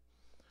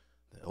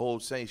 The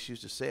old saints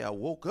used to say, I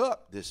woke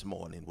up this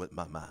morning with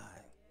my mind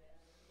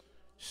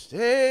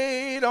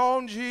stayed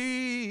on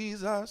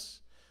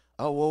Jesus.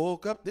 I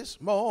woke up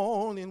this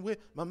morning with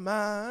my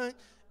mind,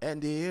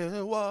 and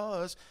it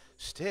was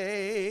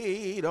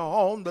stayed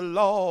on the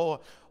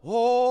Lord.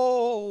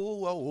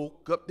 Oh, I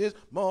woke up this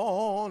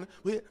morning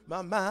with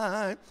my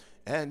mind,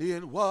 and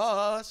it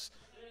was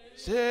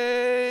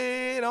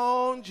stayed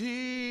on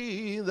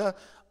Jesus.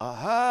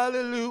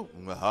 Hallelujah,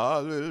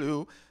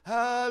 hallelujah,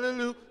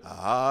 hallelujah,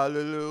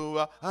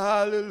 hallelujah,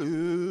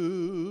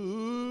 hallelujah.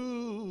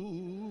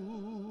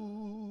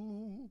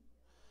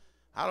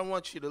 I don't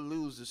want you to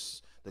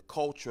lose the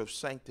culture of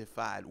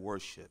sanctified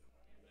worship.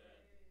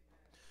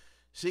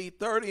 See,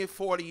 30 or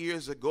 40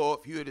 years ago,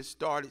 if you had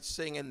started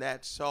singing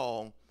that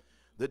song,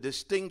 the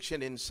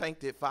distinction in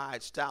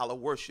sanctified style of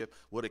worship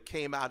would have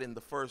came out in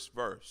the first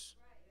verse.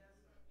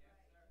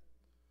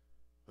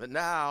 But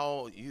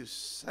now you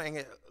sing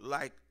it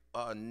like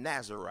a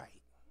Nazarite.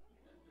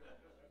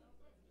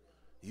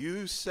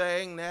 You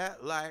sang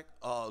that like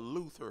a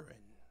Lutheran.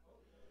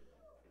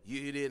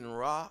 You didn't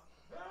rock.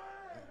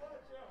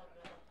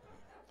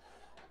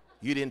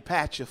 You didn't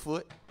pat your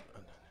foot.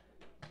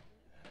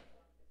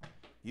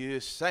 You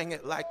sang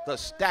it like the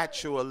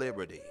Statue of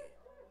Liberty.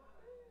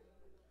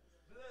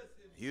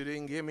 You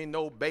didn't give me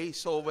no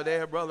bass over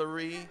there, Brother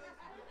Reed.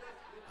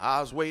 I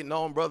was waiting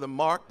on Brother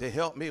Mark to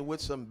help me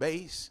with some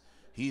bass.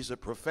 He's a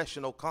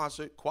professional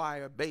concert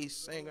choir bass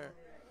singer.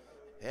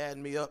 Had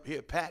me up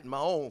here patting my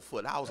own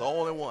foot. I was the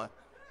only one.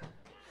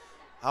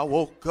 I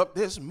woke up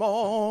this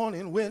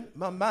morning with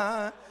my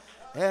mind,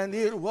 and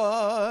it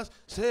was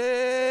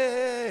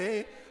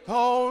stay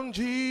on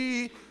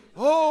Jesus.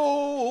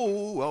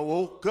 Oh, I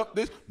woke up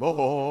this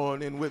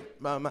morning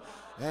with my mind,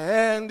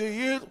 and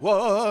it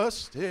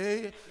was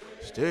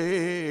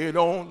stayed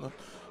on.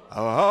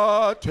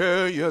 I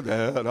tell you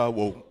that I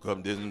woke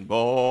up this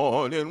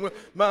morning with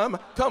my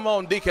mind. Come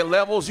on, Deacon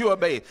Levels, you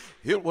obey.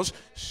 It was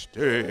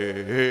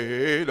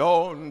stayed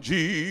on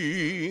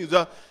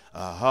Jesus.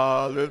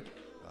 Hallelujah.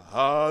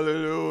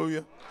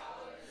 Hallelujah.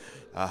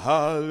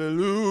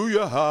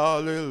 Hallelujah.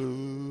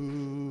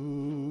 Hallelujah.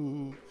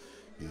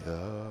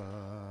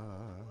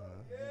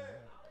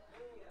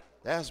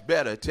 That's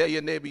better. Tell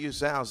your neighbor you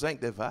sound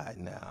sanctified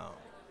now.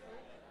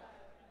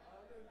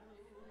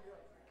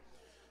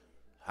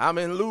 I'm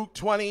in Luke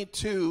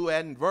 22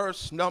 and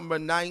verse number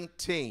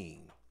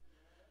 19.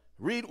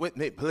 Read with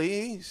me,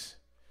 please.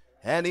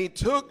 And he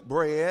took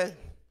bread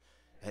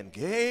and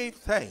gave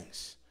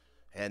thanks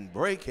and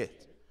brake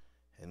it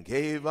and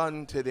gave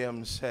unto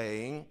them,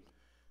 saying,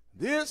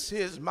 This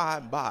is my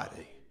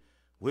body,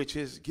 which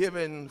is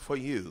given for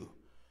you.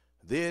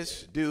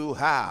 This do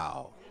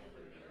how?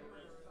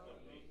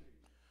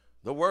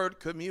 The word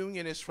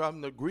communion is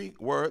from the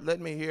Greek word, let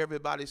me hear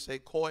everybody say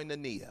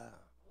koinonia.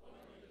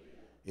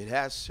 It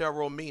has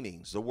several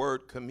meanings. The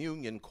word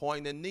communion,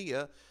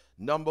 koinonia,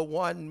 number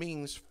one,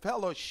 means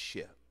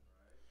fellowship.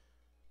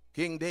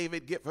 King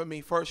David, get for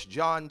me 1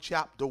 John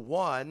chapter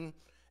 1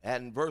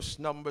 and verse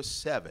number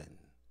 7.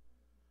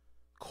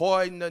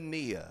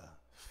 Koinonia,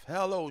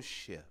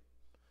 fellowship.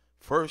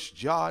 1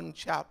 John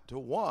chapter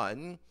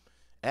 1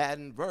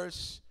 and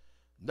verse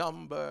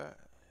number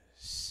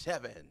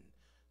 7.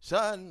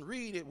 Son,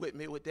 read it with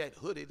me with that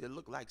hoodie that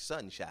look like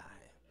sunshine.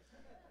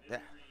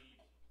 That.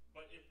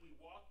 But if we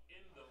walk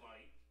in the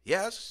light,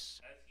 yes,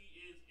 as he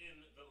is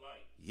in the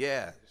light,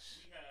 yes,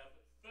 we have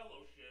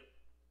fellowship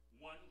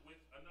one with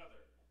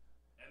another.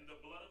 And the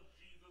blood of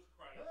Jesus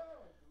Christ,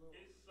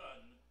 his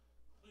Son,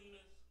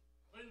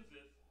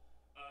 cleanseth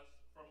us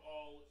from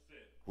all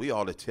sin. We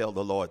ought to tell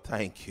the Lord,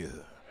 thank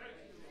you.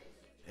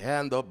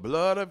 And the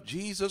blood of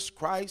Jesus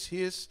Christ,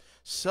 his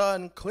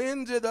Son,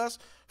 cleanseth us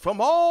from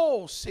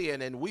all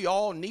sin, and we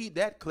all need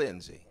that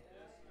cleansing.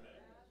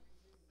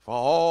 For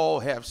all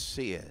have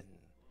sinned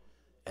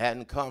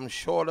and come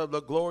short of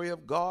the glory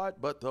of God,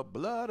 but the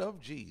blood of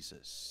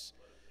Jesus,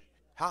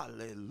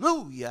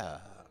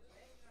 hallelujah,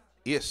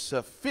 is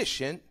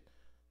sufficient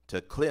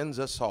to cleanse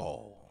us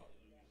all.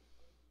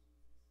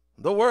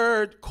 The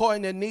word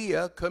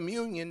koinonia,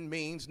 communion,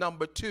 means,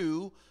 number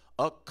two,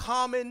 a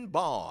common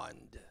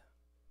bond.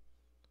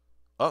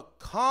 A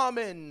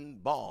common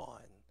bond.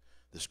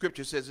 The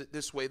scripture says it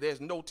this way, there's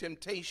no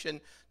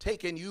temptation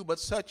taken you but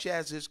such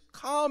as is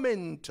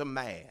common to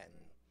man.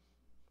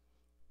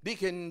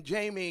 Deacon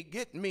Jamie,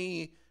 get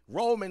me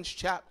Romans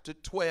chapter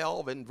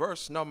 12 and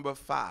verse number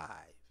 5.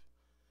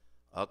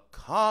 A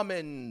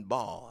common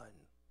bond.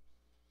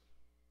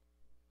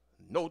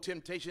 No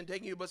temptation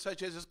taking you but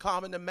such as is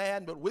common to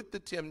man, but with the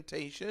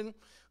temptation,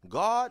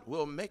 God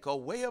will make a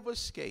way of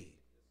escape.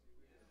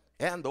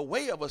 And the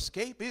way of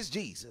escape is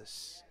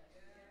Jesus.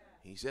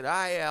 He said,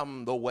 I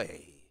am the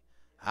way.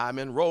 I'm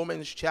in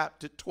Romans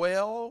chapter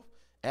 12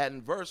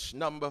 and verse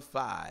number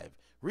 5.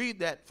 Read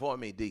that for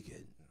me,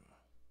 Deacon.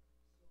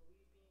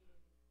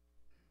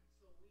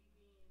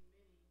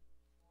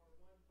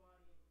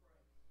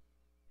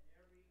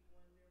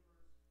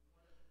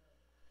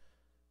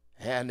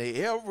 And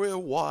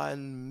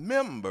everyone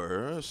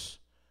members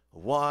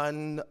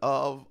one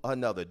of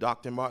another.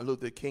 Dr. Martin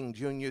Luther King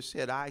Jr.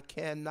 said, I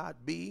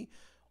cannot be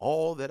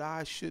all that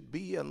I should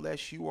be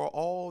unless you are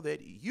all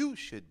that you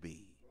should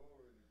be.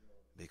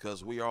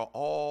 Because we are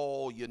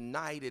all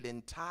united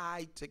and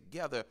tied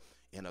together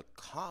in a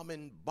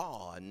common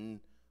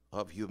bond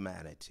of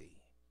humanity.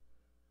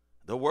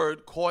 The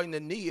word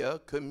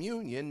koinonia,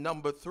 communion,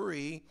 number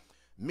 3,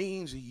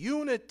 means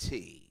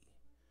unity.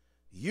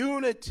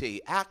 Unity.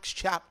 Acts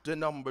chapter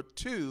number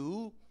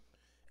 2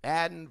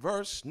 and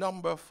verse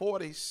number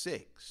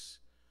 46.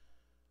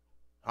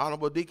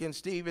 Honorable Deacon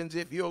Stevens,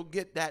 if you'll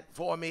get that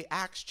for me,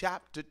 Acts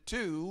chapter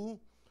 2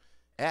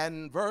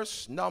 and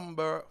verse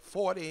number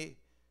 46.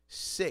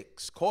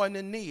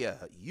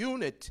 Koinonia,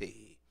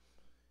 unity.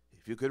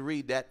 If you could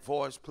read that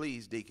for us,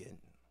 please, Deacon.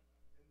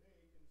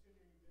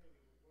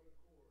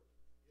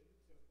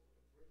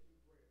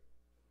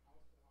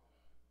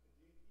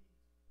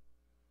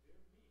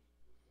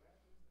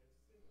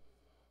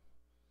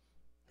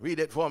 Read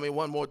it for me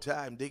one more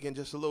time, Deacon,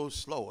 just a little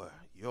slower.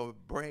 Your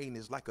brain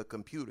is like a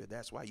computer.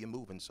 That's why you're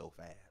moving so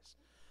fast.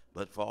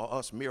 But for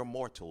us mere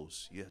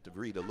mortals, you have to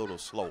read a little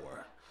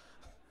slower.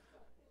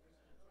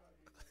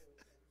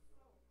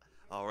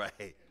 All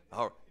right.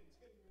 All right.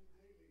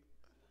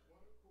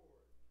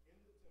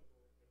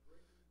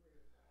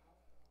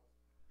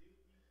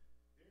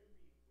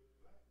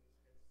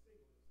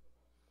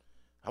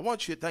 I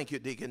want you to, thank you,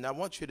 Deacon. I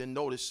want you to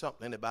notice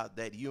something about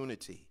that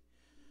unity.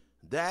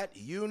 That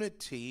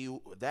unity,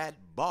 that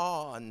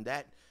bond,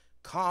 that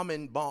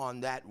common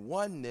bond, that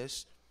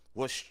oneness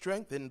was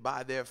strengthened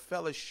by their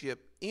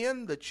fellowship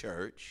in the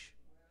church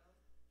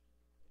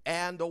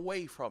and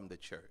away from the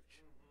church.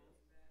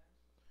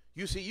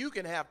 You see, you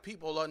can have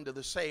people under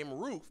the same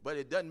roof, but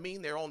it doesn't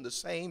mean they're on the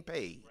same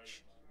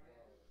page.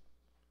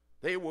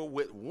 They were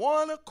with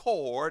one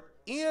accord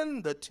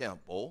in the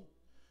temple,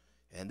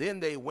 and then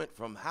they went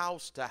from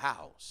house to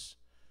house,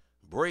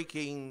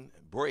 breaking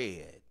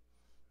bread,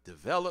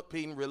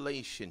 developing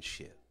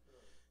relationship,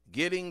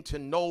 getting to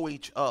know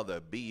each other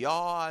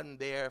beyond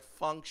their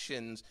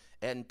functions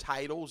and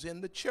titles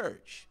in the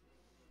church.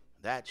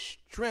 That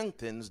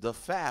strengthens the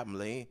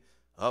family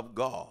of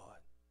God.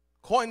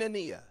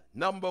 Koinonia,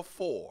 number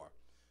 4.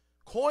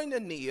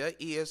 Koinonia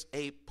is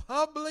a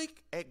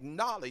public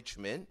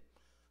acknowledgement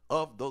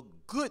of the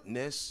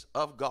goodness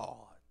of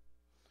God.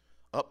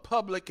 A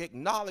public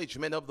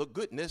acknowledgement of the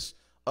goodness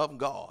of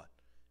God.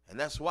 And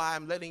that's why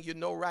I'm letting you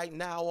know right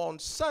now on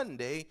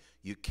Sunday,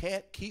 you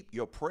can't keep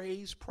your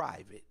praise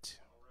private.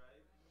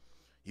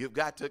 You've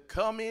got to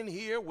come in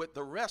here with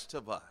the rest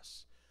of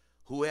us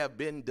who have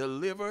been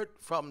delivered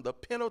from the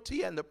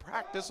penalty and the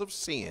practice of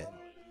sin.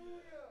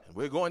 And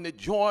we're going to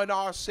join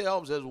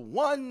ourselves as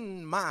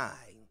one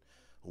mind,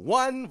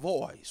 one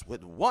voice,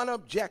 with one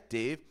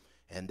objective,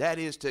 and that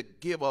is to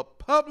give a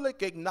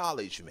public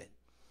acknowledgement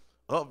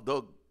of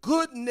the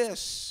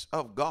goodness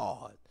of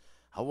God.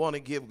 I want to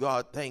give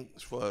God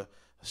thanks for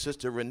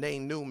Sister Renee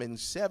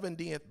Newman's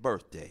 70th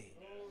birthday.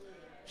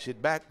 She's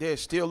back there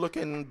still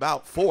looking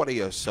about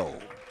 40 or so.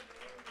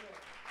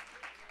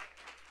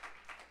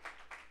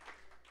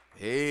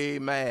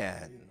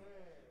 Amen.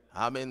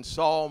 I'm in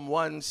Psalm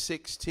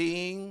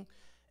 116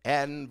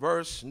 and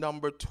verse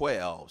number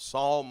 12.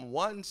 Psalm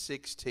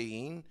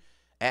 116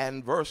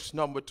 and verse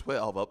number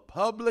 12. A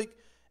public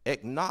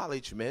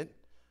acknowledgement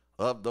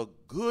of the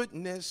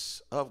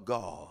goodness of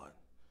God.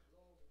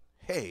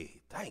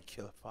 Hey, thank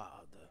you,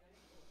 Father.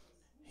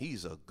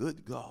 He's a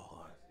good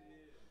God.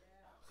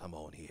 Come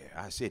on here.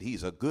 I said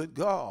he's a good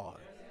God.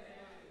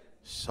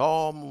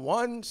 Psalm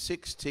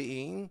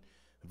 116,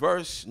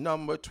 verse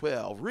number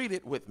 12. Read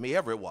it with me,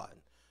 everyone.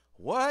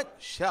 What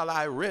shall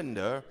I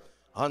render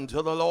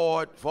unto the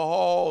Lord for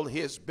all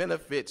his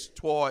benefits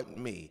toward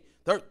me?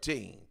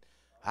 13.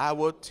 I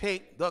will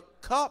take the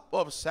cup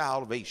of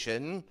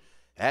salvation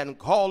and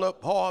call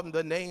upon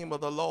the name of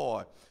the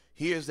Lord.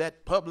 Here's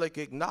that public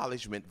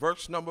acknowledgement.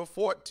 Verse number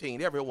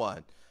 14,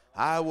 everyone.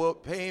 I will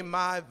pay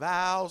my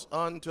vows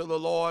unto the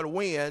Lord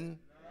when?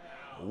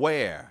 Now.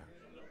 Where?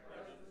 In the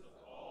presence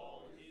of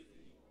all his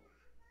people.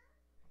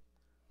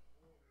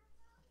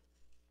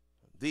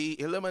 The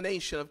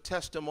elimination of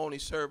testimony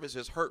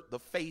services hurt the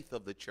faith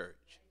of the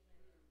church,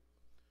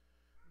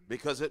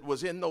 because it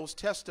was in those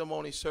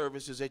testimony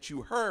services that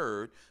you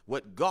heard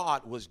what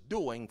God was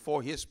doing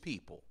for his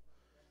people.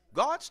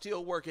 God's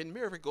still working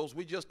miracles.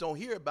 We just don't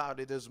hear about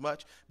it as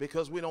much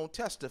because we don't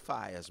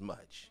testify as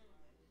much.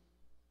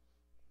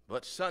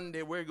 But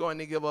Sunday we're going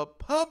to give a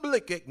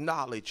public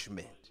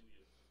acknowledgement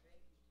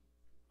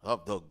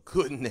of the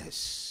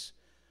goodness,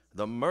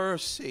 the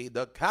mercy,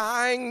 the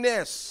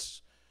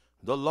kindness,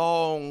 the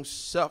long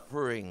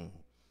suffering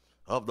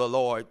of the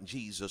Lord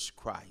Jesus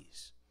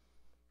Christ.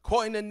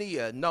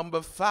 Koinonia,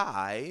 number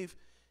 5,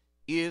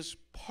 is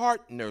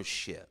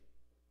partnership.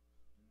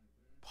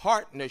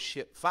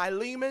 Partnership.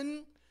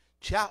 Philemon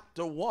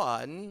chapter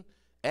 1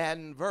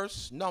 and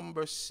verse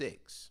number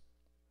 6.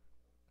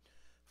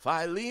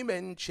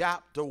 Philemon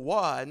chapter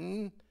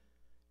 1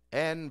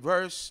 and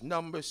verse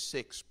number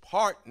 6.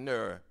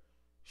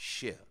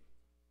 Partnership.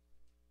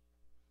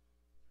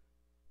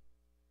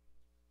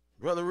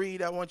 Brother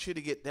Reed, I want you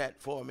to get that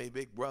for me,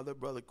 big brother,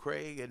 Brother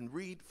Craig, and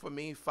read for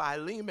me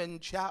Philemon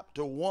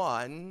chapter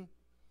 1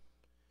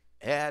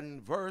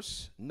 and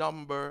verse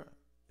number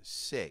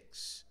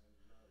 6.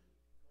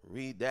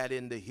 Read that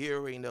in the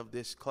hearing of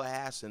this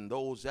class and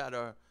those that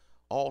are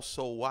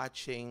also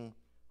watching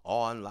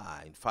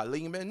online.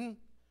 Philemon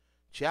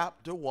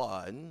chapter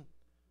 1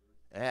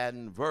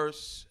 and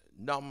verse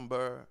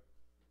number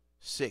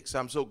 6.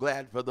 I'm so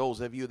glad for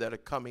those of you that are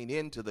coming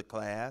into the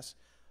class.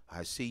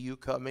 I see you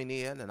coming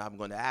in, and I'm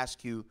going to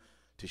ask you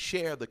to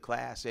share the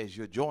class as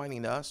you're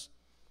joining us.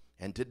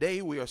 And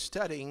today we are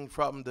studying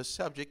from the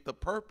subject, the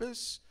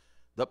purpose,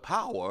 the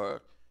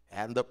power,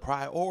 and the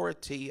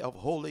priority of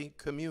Holy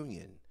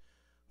Communion.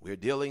 We're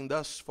dealing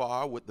thus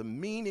far with the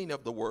meaning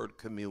of the word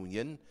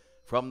communion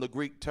from the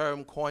Greek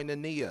term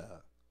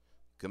koinonia.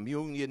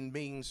 Communion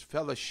means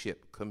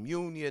fellowship.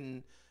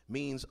 Communion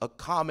means a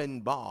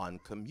common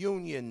bond.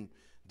 Communion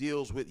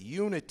deals with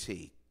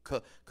unity.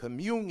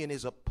 Communion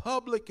is a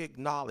public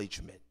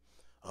acknowledgement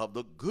of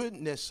the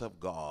goodness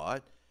of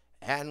God,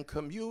 and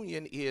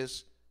communion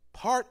is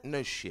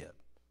partnership.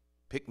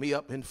 Pick me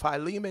up in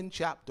Philemon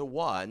chapter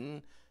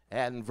 1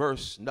 and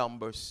verse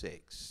number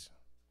 6.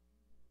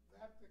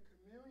 That the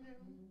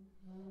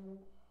communion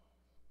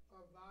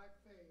of thy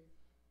faith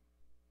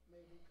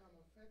may become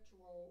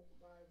effectual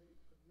by the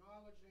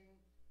acknowledging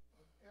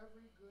of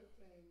every good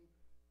thing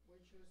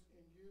which is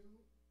in you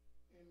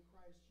in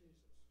Christ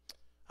Jesus.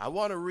 I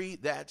want to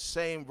read that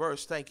same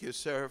verse, thank you,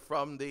 sir,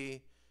 from the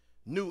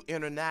New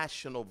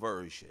International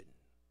Version.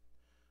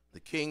 The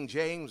King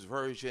James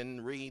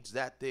Version reads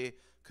that the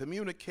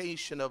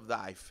communication of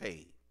thy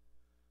faith.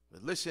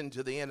 But listen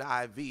to the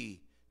NIV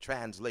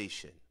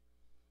translation.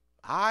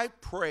 I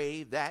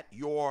pray that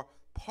your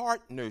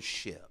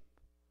partnership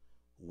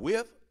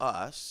with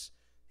us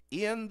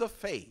in the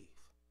faith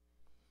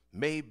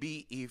may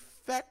be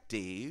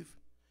effective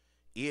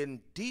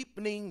in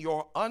deepening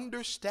your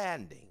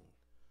understanding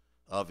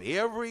of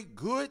every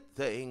good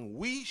thing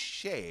we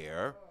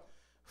share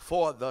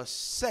for the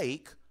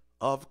sake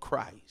of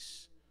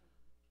Christ.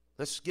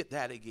 Let's get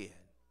that again.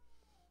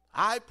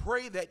 I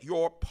pray that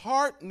your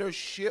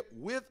partnership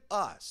with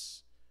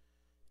us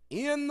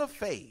in the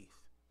faith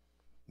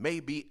may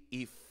be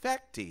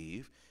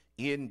effective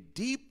in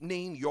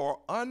deepening your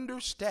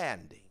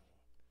understanding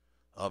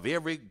of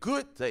every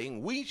good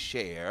thing we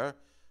share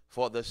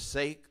for the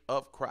sake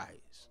of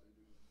Christ.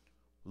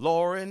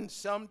 Lauren,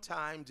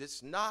 sometimes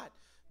it's not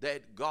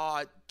that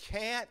God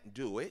can't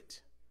do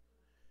it.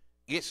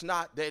 It's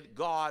not that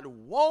God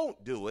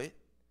won't do it.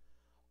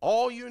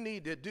 All you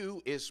need to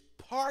do is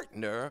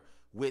partner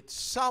with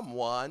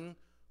someone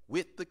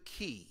with the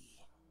key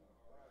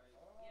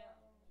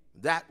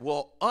that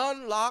will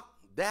unlock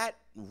that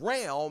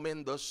realm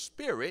in the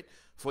spirit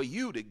for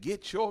you to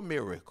get your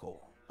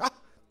miracle.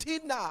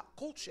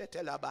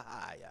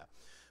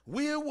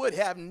 We would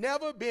have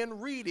never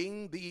been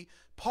reading the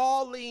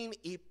Pauline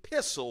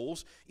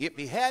epistles if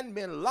he hadn't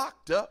been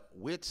locked up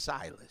with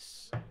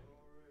Silas.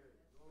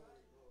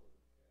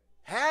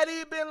 Had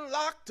he been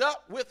locked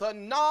up with a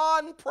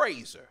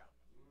non-praiser,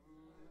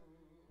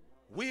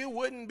 we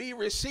wouldn't be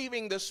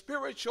receiving the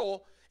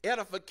spiritual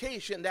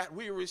edification that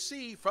we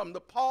receive from the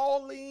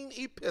Pauline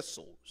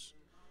epistles.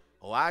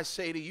 Oh, I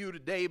say to you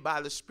today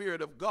by the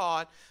Spirit of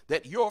God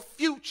that your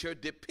future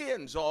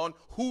depends on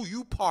who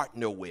you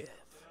partner with.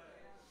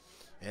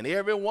 And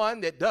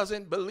everyone that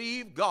doesn't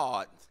believe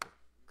God,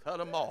 cut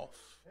them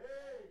off.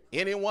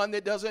 Anyone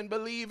that doesn't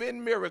believe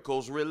in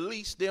miracles,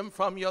 release them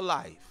from your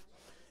life.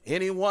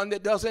 Anyone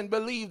that doesn't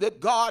believe that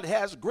God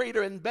has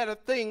greater and better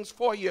things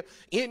for you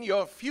in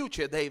your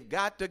future, they've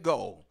got to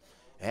go.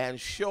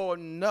 And sure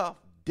enough,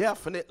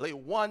 definitely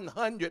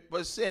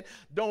 100%,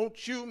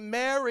 don't you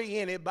marry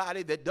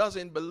anybody that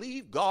doesn't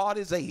believe God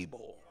is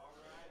able.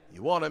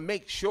 You want to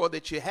make sure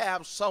that you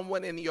have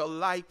someone in your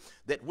life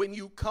that when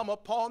you come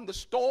upon the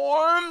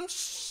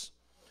storms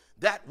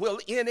that will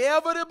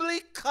inevitably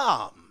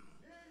come,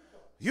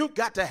 you've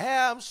got to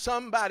have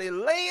somebody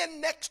laying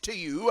next to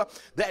you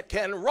that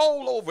can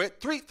roll over at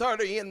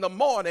 3:30 in the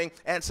morning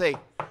and say,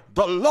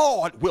 the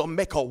Lord will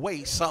make a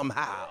way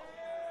somehow.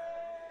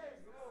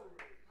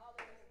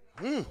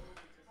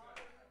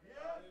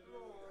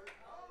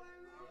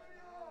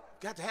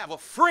 Got to have a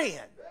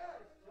friend,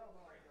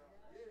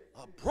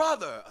 a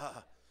brother,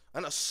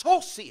 an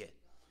associate,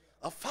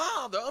 a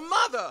father, a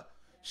mother,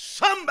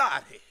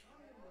 somebody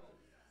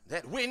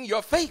that when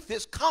your faith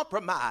is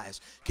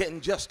compromised can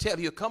just tell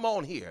you, come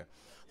on here,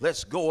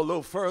 let's go a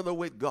little further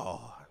with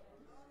God.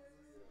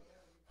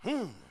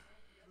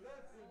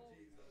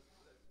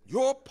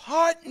 Your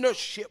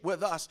partnership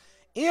with us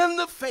in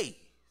the faith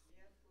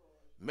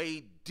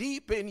may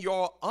deepen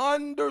your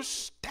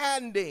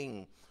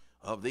understanding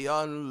of the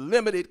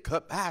unlimited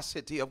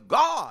capacity of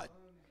God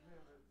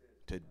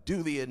to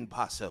do the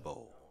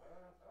impossible.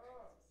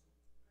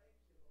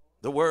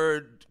 The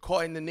word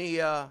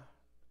koinonia,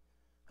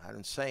 I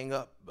done sang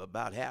up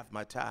about half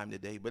my time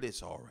today, but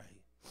it's all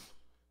right.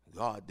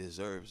 God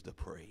deserves the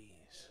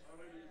praise.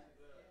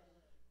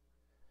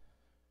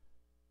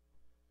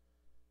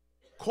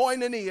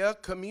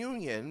 Koinonia,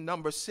 communion,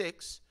 number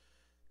 6,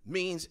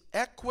 means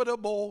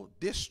equitable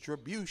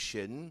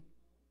distribution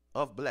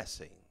of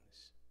blessings.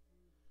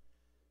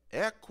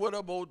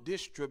 Equitable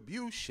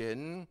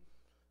distribution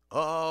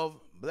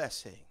of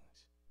blessings.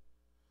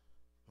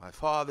 My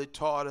father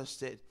taught us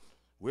that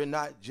we're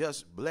not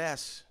just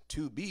blessed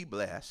to be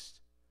blessed,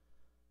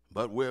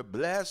 but we're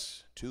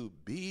blessed to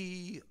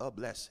be a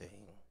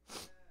blessing.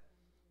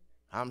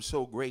 I'm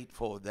so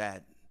grateful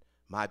that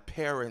my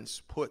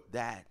parents put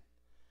that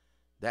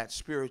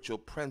spiritual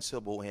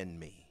principle in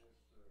me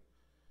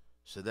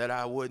so that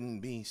I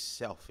wouldn't be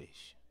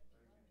selfish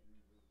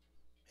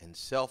and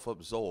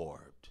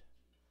self-absorbed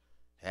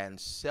and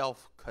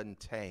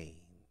self-contained.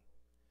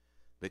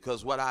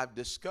 Because what I've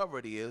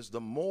discovered is the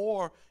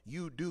more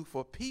you do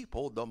for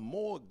people, the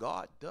more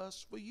God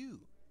does for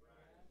you.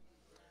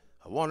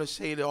 I want to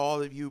say to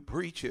all of you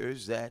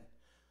preachers that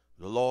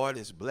the Lord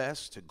is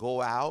blessed to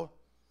go out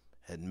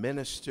and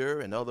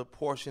minister in other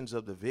portions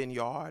of the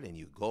vineyard, and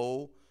you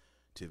go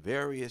to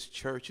various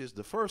churches.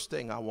 The first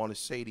thing I want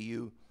to say to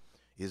you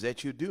is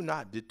that you do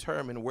not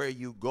determine where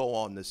you go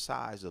on the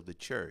size of the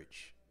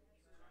church.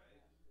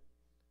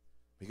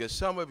 Because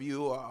some of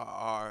you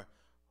are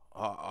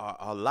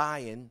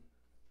lying,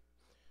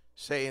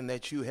 saying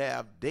that you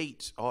have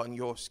dates on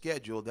your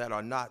schedule that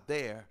are not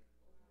there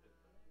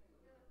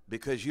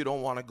because you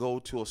don't want to go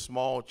to a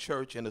small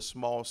church in a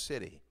small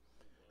city.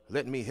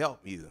 Let me help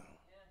you.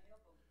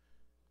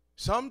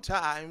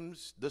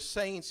 Sometimes the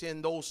saints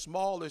in those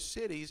smaller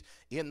cities,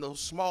 in those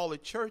smaller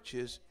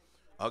churches,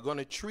 are going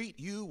to treat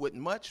you with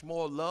much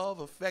more love,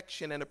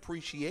 affection, and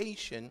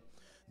appreciation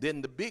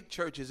than the big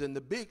churches in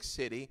the big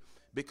city,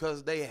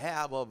 because they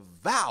have a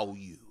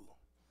value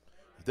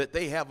that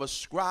they have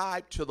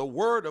ascribed to the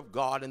Word of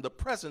God and the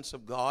presence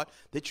of God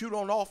that you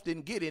don't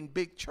often get in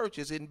big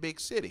churches in big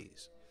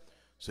cities.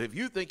 So if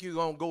you think you're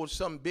going to go to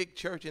some big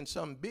church in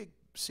some big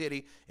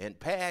city and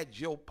pad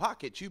your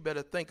pockets, you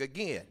better think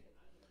again.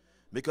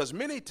 Because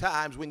many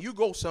times when you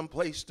go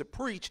someplace to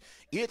preach,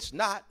 it's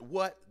not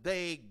what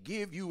they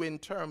give you in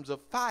terms of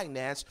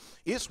finance,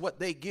 it's what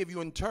they give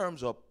you in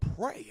terms of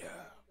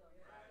prayer.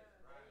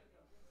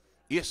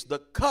 It's the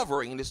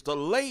covering, it's the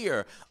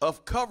layer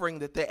of covering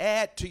that they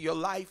add to your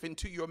life and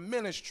to your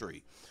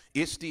ministry.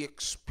 It's the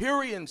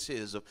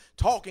experiences of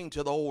talking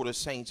to the older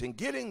saints and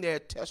getting their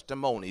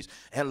testimonies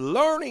and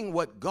learning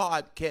what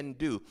God can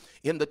do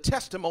in the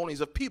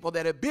testimonies of people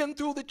that have been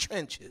through the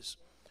trenches,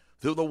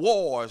 through the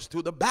wars,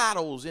 through the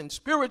battles in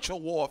spiritual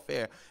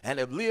warfare, and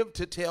have lived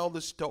to tell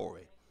the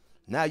story.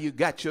 Now you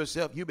got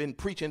yourself, you've been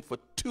preaching for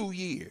 2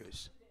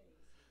 years.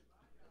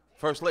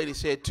 First Lady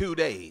said 2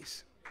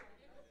 days.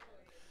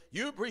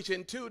 You're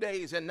preaching 2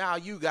 days and now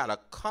you got a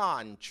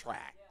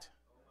contract.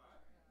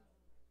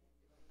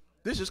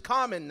 This is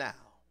common now.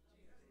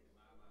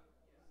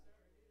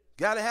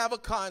 Got to have a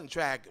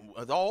contract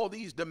with all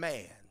these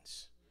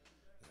demands.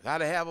 Got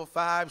to have a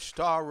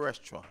 5-star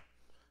restaurant.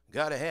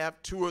 Got to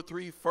have 2 or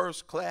 3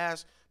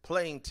 first-class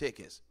plane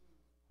tickets.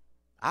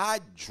 I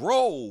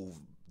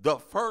drove the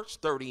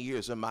first 30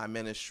 years of my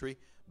ministry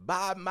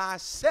by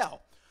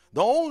myself.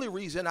 The only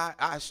reason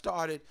I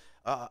started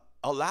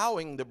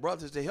allowing the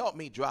brothers to help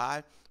me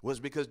drive was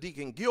because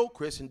Deacon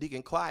Gilchrist and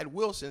Deacon Clyde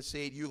Wilson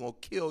said, you're going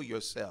to kill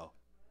yourself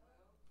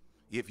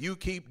if you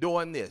keep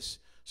doing this.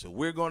 So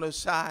we're going to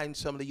assign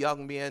some of the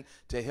young men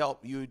to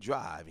help you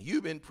drive.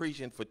 You've been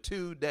preaching for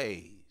 2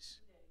 days.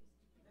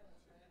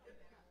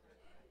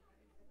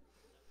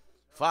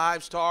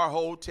 5-star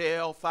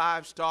hotel,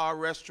 5-star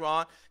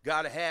restaurant,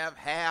 got to have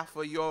half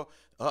of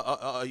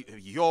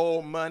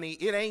your money.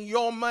 It ain't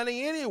your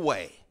money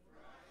anyway.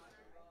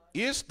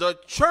 It's the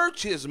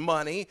church's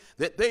money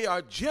that they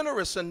are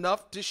generous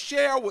enough to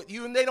share with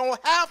you, and they don't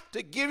have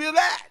to give you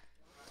that.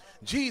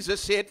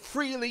 Jesus said,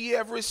 freely you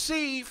have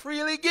received,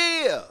 freely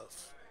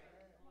give.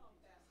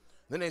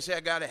 Then they say,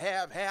 I got to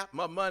have half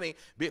my money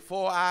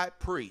before I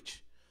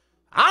preach.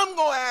 I'm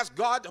going to ask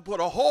God to put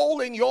a hole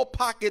in your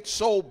pocket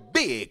so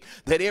big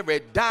that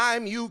every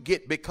dime you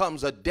get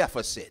becomes a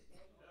deficit,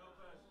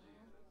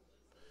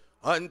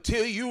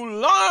 until you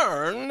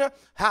learn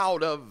how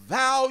to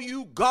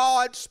value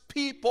God's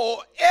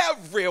people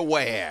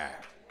everywhere.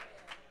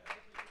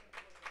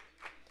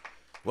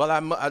 Well,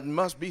 I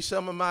must be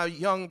some of my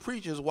young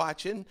preachers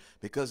watching,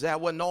 because that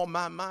wasn't on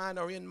my mind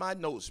or in my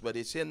notes, but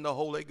it's in the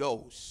Holy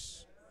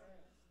Ghost.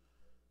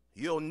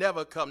 You'll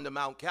never come to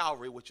Mount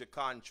Calvary with your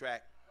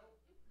contract.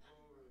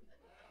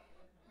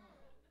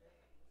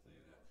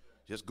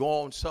 Just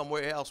go on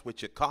somewhere else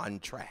with your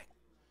contract.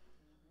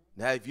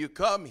 Now, if you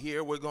come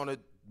here, we're going to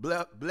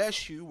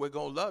bless you, we're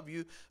going to love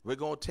you, we're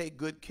going to take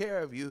good care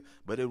of you,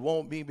 but it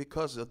won't be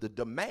because of the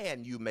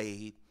demand you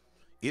made.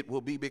 It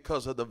will be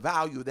because of the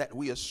value that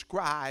we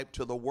ascribe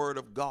to the Word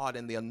of God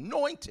and the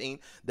anointing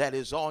that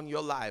is on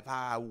your life.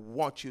 I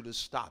want you to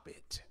stop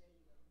it.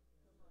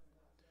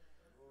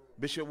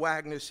 Bishop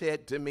Wagner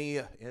said to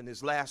me in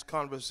his last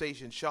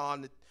conversation,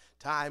 Shawn, the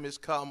time has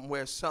come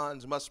where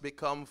sons must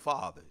become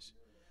fathers.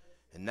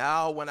 And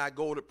now when I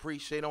go to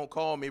preach, they don't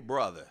call me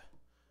brother.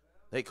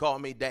 They call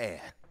me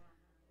dad.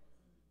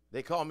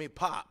 They call me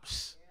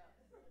pops.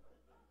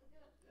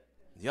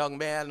 The young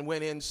man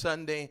went in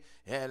Sunday,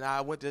 and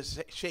I went to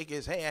shake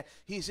his hand.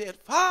 He said,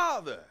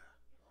 Father.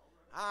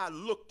 I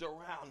looked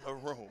around the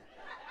room.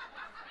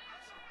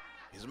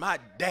 Is my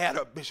dad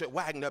or Bishop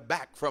Wagner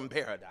back from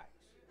paradise?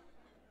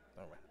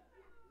 All right.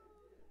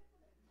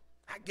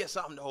 I guess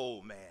I'm the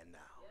old man now.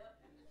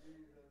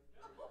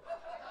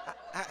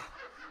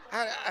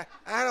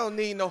 I don't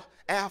need no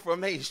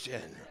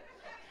affirmation.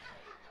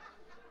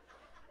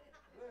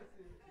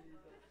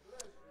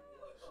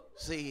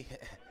 See,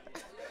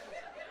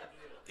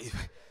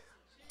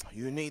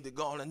 you need to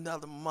go on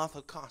another month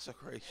of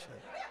consecration.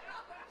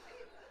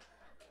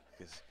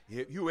 Because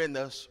you're in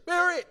the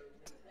spirit.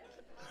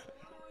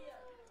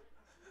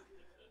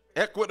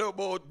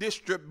 Equitable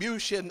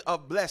distribution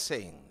of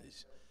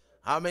blessings.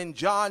 I'm in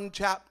John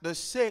chapter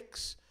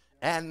 6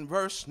 and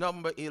verse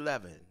number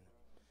 11.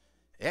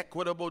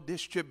 Equitable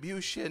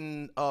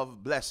distribution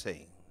of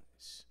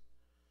blessings.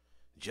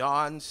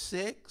 John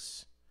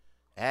 6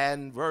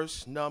 and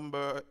verse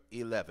number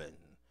 11.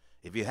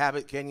 If you have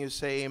it, can you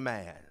say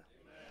amen? Amen.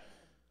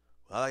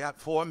 Well, I got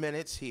 4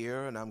 minutes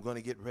here, and I'm going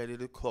to get ready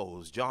to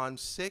close. John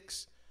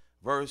 6,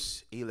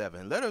 verse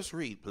 11. Let us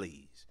read,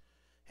 please.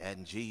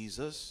 And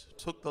Jesus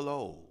took the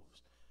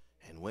loaves,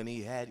 and when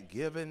he had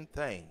given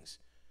thanks,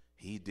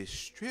 he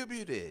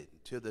distributed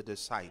to the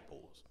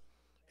disciples,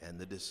 and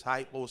the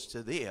disciples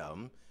to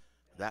them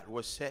that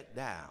were set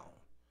down.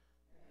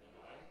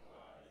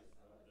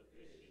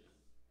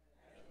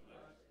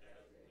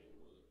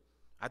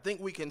 I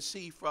think we can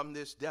see from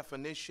this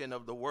definition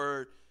of the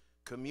word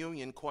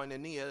communion,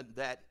 koinonia,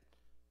 that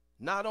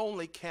not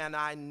only can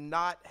I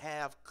not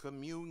have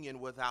communion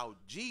without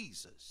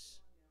Jesus,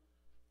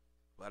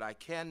 but I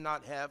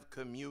cannot have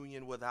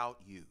communion without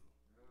you.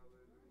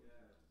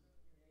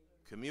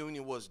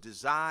 Communion was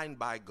designed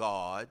by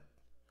God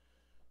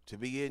to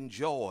be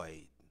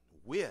enjoyed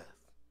with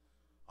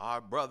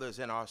our brothers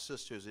and our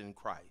sisters in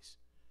Christ.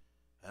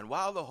 And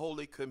while the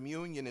Holy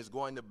Communion is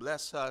going to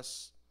bless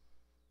us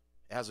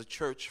as a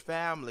church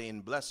family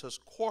and bless us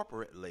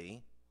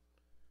corporately,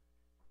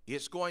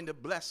 it's going to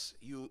bless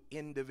you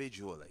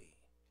individually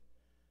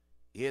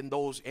in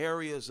those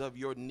areas of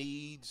your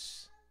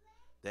needs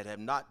that have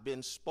not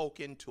been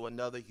spoken to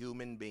another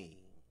human being.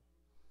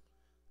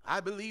 I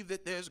believe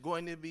that there's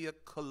going to be a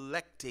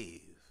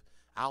collective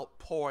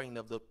outpouring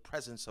of the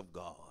presence of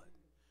God.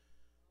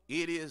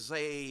 It is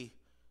a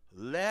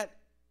let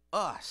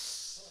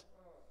us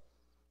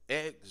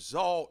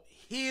exalt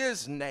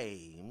his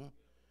name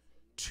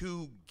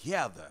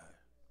together,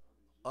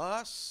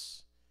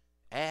 us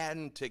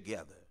and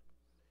together.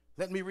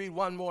 Let me read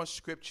one more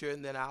scripture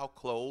and then I'll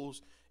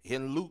close.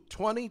 In Luke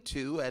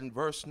 22 and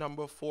verse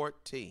number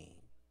 14.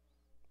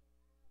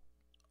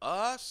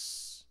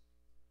 Us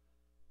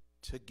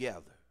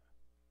together.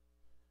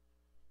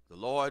 The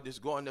Lord is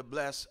going to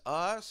bless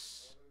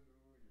us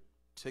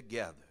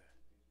together.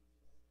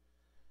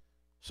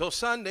 So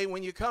Sunday,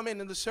 when you come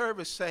into the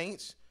service,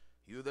 saints,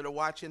 you that are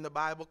watching the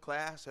Bible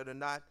class that are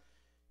not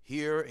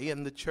here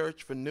in the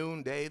church for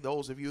noonday,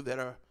 those of you that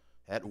are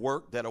at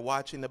work that are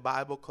watching the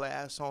Bible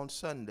class on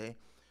Sunday,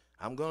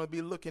 I'm going to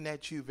be looking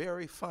at you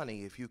very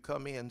funny if you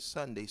come in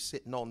Sunday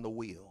sitting on the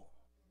wheel.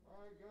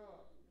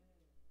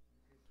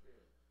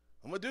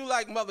 I'm going to do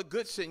like Mother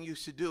Goodson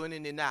used to do in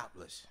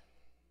Indianapolis.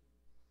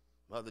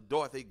 Mother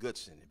Dorothy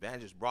Goodson,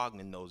 Evangelist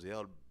Brognan knows her,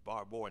 Elder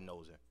Barbour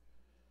knows her.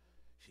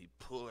 She'd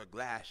pull her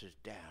glasses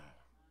down.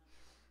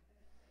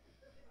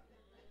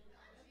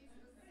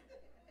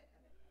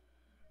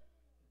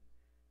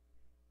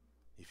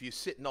 If you're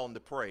sitting on the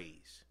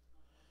praise,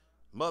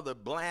 Mother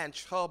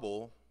Blanche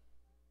Hubble,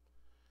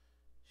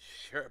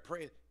 sure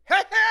praise,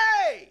 hey,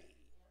 hey!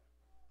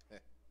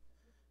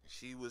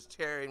 She was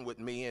tarrying with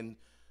me and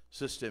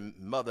Sister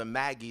Mother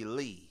Maggie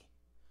Lee,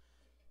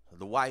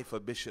 the wife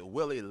of Bishop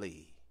Willie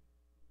Lee,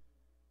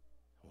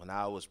 when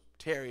I was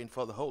tarrying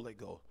for the Holy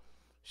Ghost.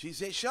 She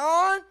said,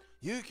 Shawn,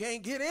 you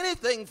can't get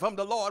anything from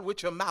the Lord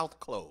with your mouth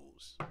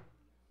closed.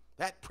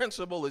 That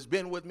principle has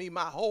been with me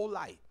my whole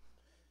life.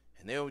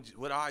 And there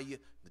would argue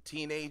the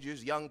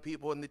teenagers, young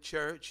people in the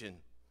church, and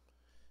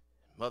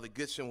Mother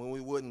Goodson, when we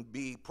wouldn't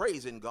be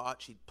praising God,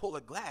 she'd pull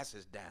her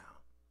glasses down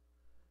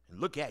and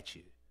look at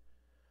you.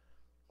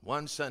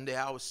 One Sunday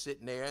I was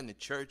sitting there and the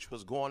church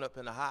was going up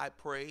in a high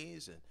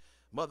praise, and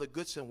Mother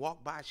Goodson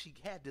walked by. She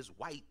had this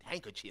white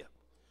handkerchief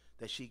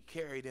that she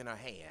carried in her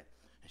hand,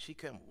 and she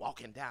came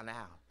walking down the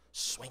aisle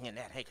swinging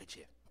that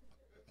handkerchief.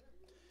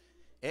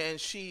 And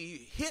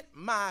she hit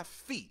my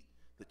feet.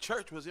 The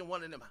church was in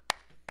one of them,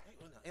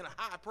 in a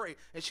high praise,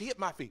 and she hit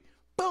my feet.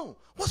 Boom!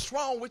 What's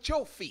wrong with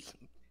your feet?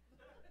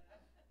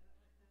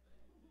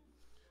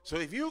 So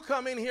if you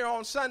come in here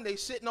on Sunday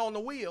sitting on the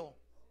wheel,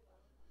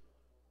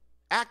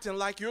 acting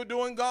like you're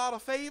doing God a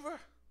favor,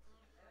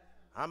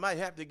 I might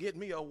have to get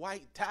me a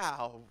white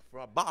towel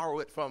or borrow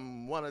it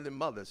from one of the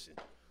mothers and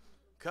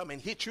come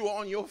and hit you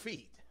on your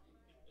feet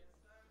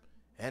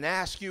and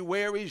ask you,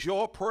 where is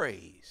your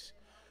praise?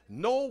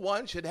 No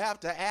one should have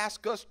to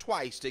ask us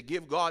twice to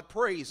give God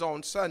praise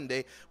on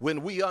Sunday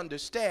when we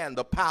understand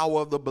the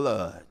power of the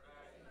blood.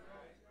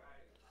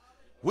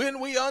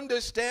 When we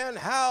understand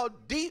how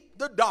deep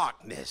the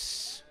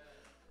darkness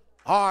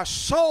our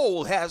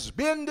soul has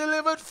been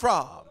delivered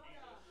from,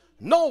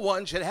 no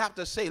one should have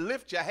to say,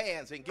 lift your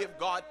hands and give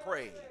God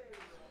praise.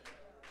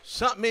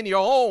 Something in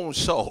your own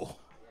soul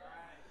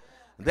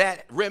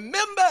that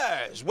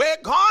remembers where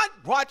God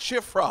brought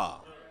you from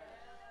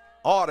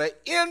ought to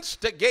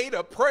instigate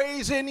a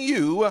praise in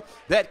you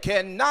that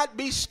cannot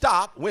be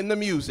stopped when the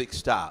music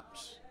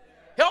stops.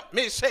 Help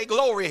me say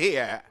glory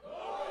here.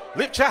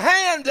 Lift your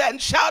hands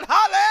and shout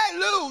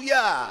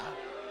hallelujah.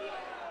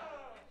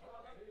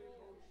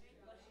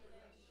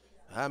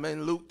 I'm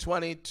in Luke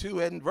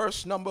 22 and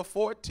verse number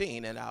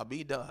 14, and I'll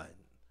be done.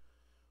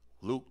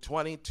 Luke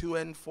 22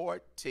 and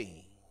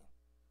 14.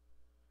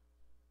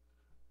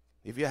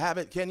 If you have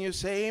it, can you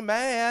say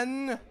amen?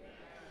 Amen.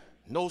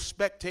 No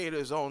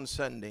spectators on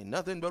Sunday,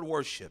 nothing but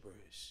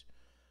worshipers,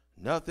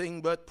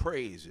 nothing but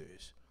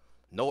praisers,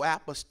 no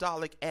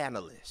apostolic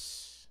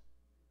analysts.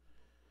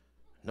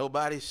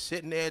 Nobody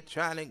sitting there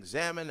trying to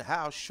examine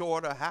how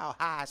short or how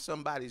high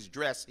somebody's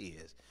dress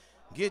is.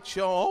 Get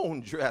your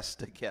own dress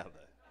together.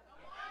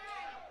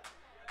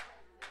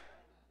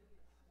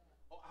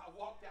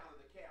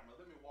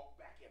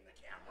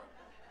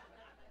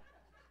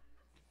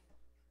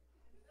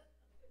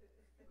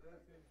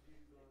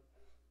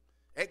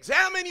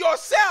 Examine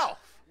yourself.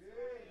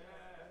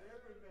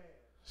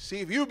 See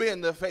if you be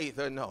in the faith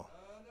or no.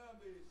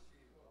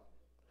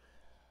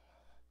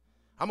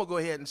 I'm going to go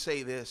ahead and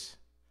say this.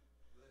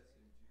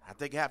 I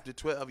think after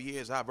 12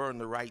 years, I've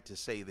earned the right to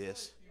say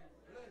this.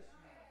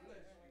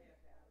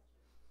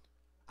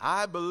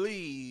 I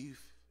believe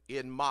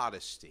in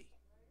modesty.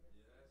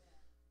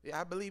 Yeah,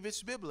 I believe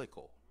it's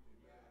biblical.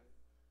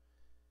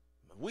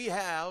 We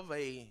have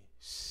a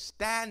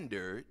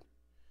standard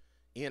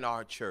in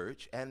our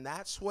church, and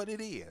that's what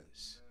it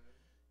is.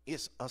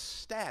 It's a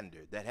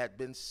standard that had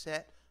been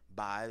set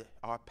by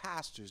our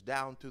pastors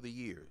down through the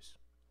years,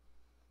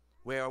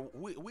 where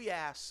we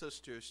ask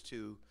sisters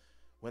to,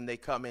 when they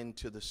come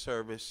into the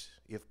service,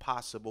 if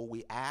possible,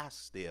 we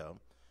ask them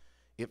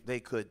if they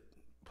could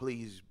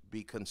please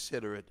be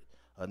considerate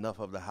enough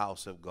of the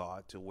house of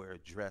God to wear a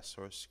dress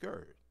or a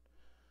skirt.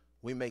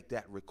 We make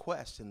that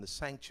request in the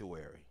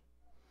sanctuary.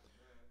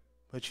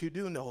 But you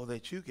do know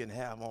that you can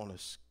have on a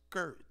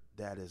skirt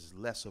that is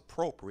less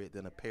appropriate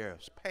than a pair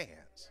of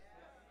pants.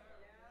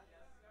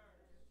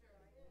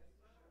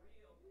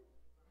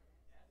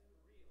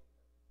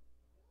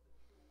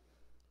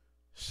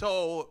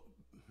 So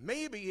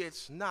maybe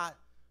it's not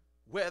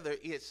whether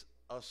it's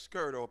a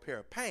skirt or a pair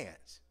of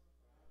pants.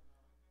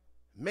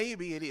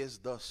 Maybe it is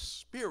the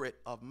spirit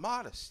of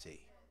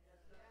modesty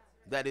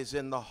that is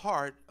in the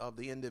heart of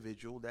the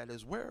individual that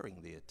is wearing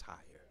the attire.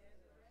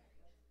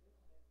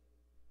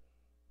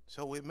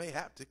 So we may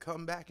have to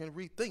come back and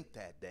rethink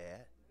that,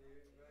 Dad.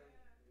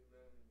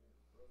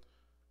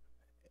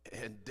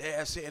 And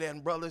Dad said,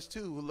 and brothers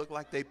too, who look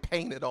like they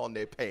painted on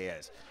their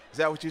pants. Is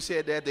that what you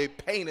said, Dad? They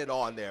painted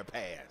on their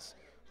pants.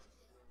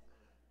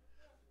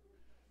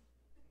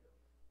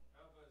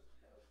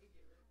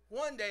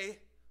 One day,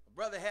 a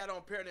brother had on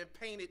a pair of them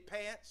painted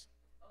pants.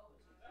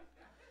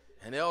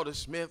 And Elder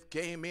Smith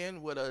came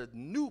in with a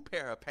new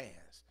pair of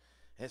pants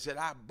and said,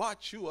 I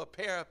bought you a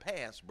pair of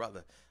pants,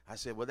 brother. I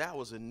said, well, that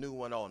was a new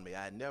one on me.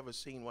 I had never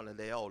seen one of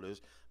the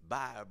elders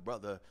buy a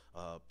brother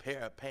a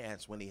pair of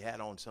pants when he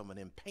had on some of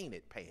them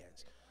painted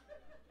pants.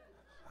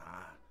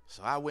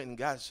 So I went and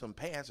got some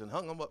pants and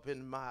hung them up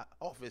in my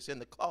office in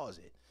the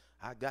closet.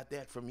 I got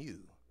that from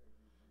you.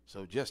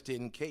 So just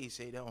in case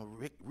they don't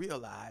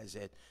realize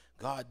that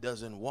God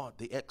doesn't want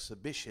the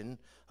exhibition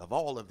of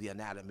all of the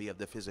anatomy of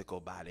the physical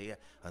body.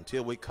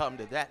 Until we come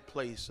to that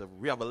place of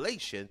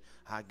revelation,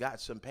 I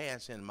got some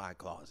pants in my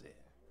closet.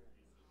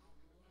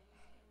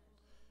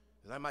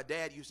 Like my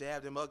dad used to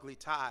have them ugly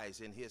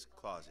ties in his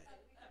closet.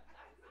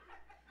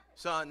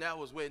 Son, that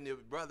was when the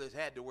brothers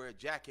had to wear a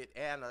jacket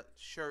and a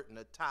shirt and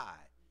a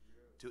tie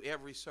to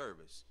every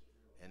service.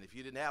 And if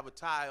you didn't have a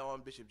tie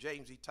on, Bishop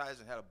James E.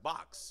 Tyson had a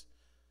box.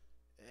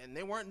 And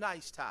they weren't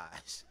nice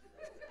ties.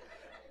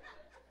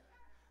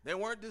 They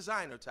weren't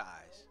designer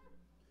ties.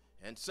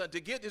 And so to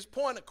get this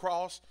point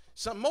across,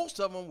 most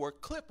of them were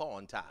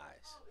clip-on ties.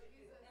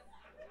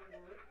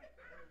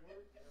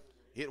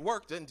 It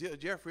worked until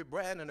Jeffrey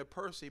Brand and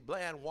Percy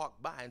Bland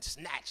walked by and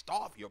snatched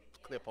off your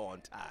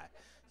clip-on tie.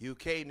 You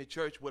came to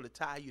church with a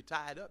tie, you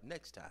tied up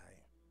next time.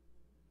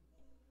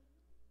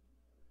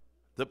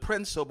 The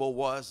principle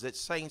was that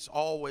saints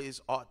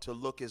always ought to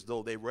look as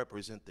though they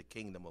represent the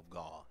kingdom of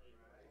God.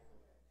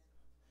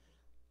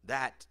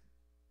 That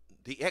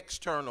the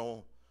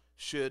external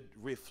should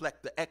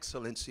reflect the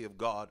excellency of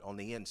God on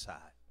the inside.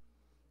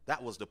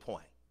 That was the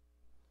point.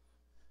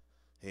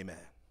 Amen.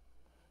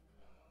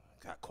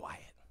 Got quiet.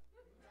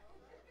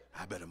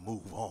 I better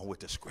move on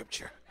with the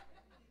scripture.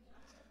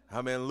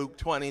 I'm in Luke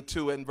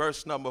 22 and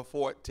verse number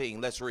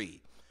 14. Let's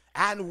read.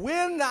 And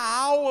when the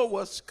hour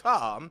was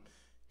come,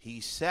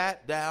 he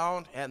sat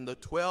down, and the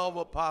 12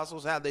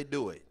 apostles, how'd they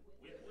do it?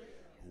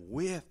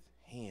 With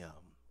him,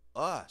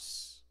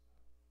 us,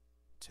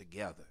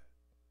 together.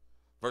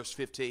 Verse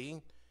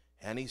 15,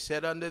 and he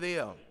said unto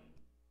them,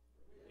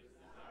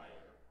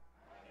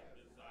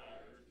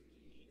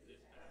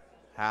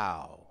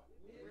 how?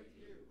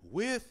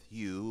 With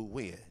you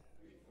when?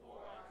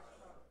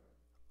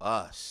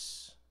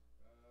 Us,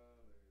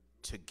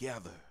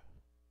 together.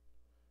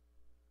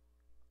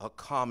 A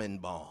common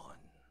bond.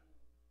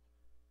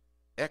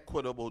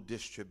 Equitable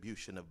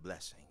distribution of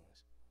blessings.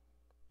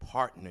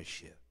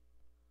 Partnership.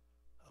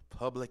 A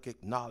public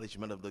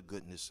acknowledgement of the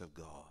goodness of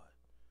God.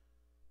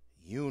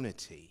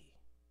 Unity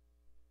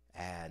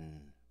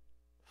and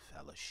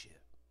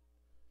fellowship.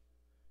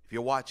 If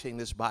you're watching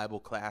this Bible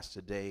class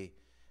today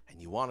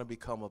and you want to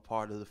become a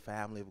part of the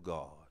family of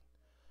God,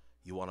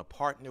 you want to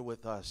partner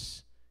with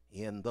us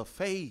in the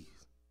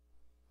faith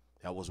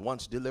that was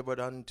once delivered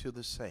unto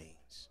the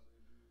saints.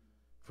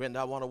 Friend,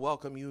 I want to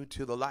welcome you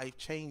to the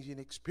life-changing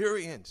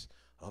experience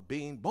of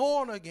being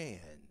born again,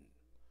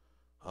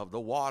 of the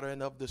water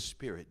and of the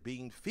Spirit,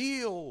 being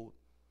filled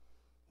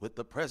with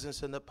the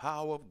presence and the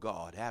power of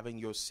God, having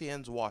your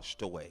sins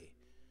washed away,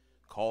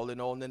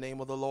 calling on the name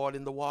of the Lord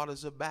in the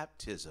waters of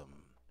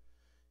baptism.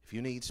 If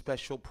you need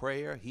special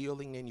prayer,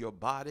 healing in your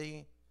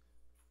body,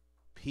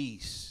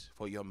 peace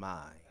for your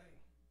mind,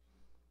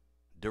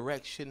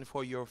 direction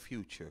for your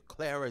future,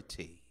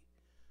 clarity,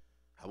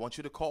 I want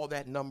you to call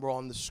that number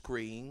on the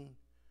screen,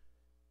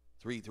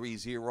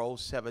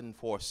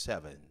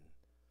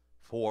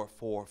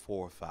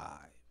 330-747-4445.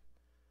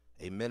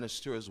 A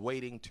minister is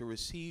waiting to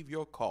receive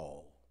your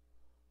call,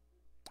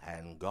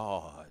 and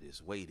God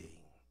is waiting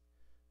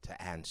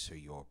to answer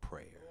your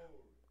prayer.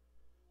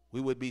 We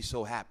would be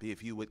so happy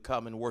if you would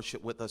come and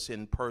worship with us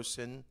in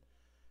person,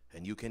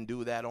 and you can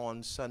do that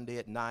on Sunday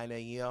at 9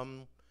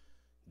 a.m.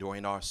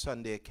 during our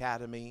Sunday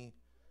Academy,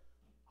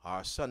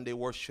 our Sunday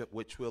worship,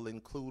 which will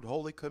include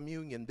Holy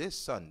Communion this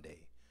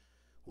Sunday,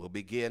 will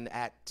begin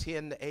at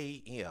 10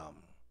 a.m.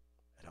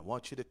 And I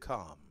want you to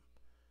come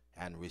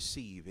and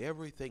receive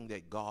everything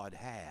that God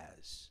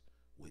has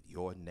with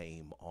your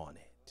name on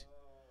it.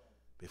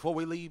 Before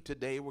we leave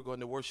today, we're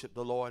going to worship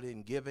the Lord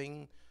in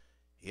giving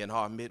in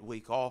our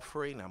midweek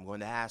offering. I'm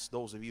going to ask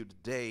those of you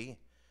today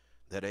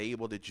that are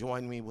able to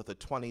join me with a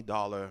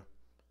 $20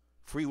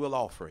 free will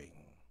offering.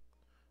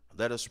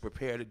 Let us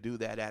prepare to do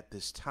that at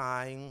this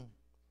time.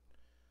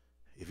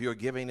 If you're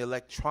giving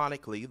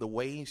electronically, the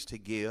ways to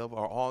give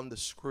are on the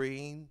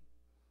screen.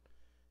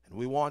 And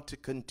we want to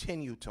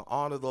continue to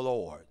honor the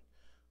Lord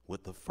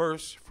with the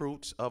first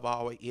fruits of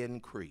our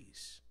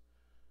increase,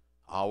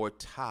 our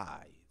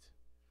tithe.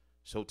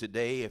 So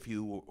today, if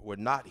you were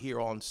not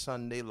here on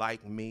Sunday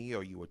like me,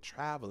 or you were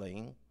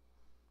traveling,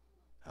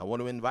 I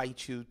want to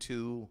invite you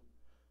to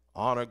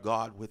honor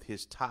God with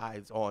his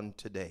tithes on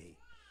today.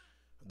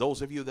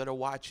 Those of you that are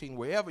watching,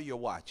 wherever you're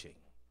watching,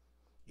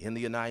 in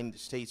the United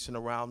States and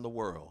around the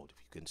world,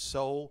 if you can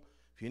sow,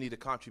 if you need a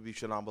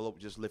contribution envelope,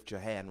 just lift your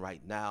hand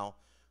right now.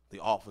 The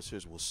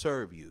officers will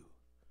serve you.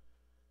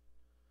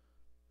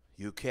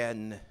 You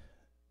can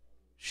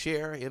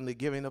share in the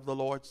giving of the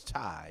Lord's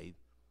tithe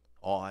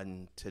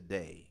on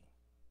today.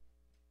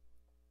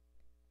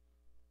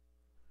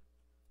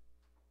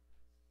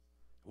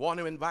 I want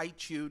to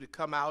invite you to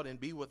come out and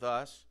be with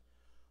us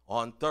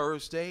on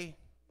Thursday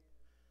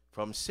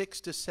from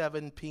 6 to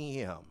 7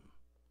 p.m.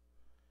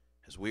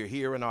 as we're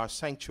here in our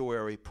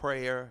sanctuary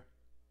prayer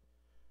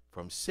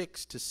from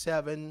 6 to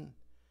 7.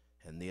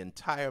 And the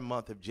entire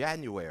month of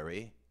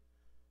January,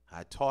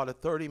 I taught a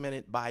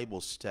 30-minute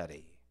Bible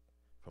study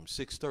from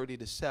 6:30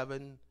 to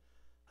 7.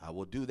 I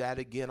will do that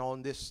again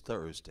on this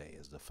Thursday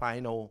as the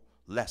final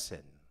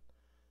lesson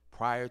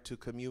prior to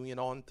communion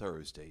on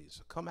Thursdays.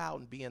 So come out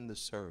and be in the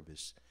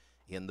service,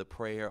 in the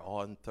prayer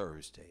on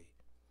Thursday.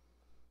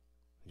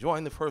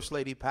 Join the First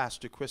Lady,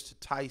 Pastor Krista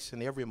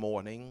Tyson, every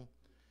morning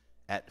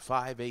at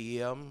 5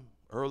 a.m.,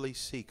 early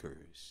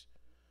seekers.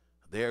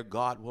 There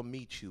God will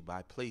meet you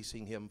by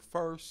placing him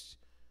first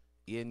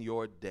in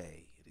your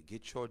day to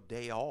get your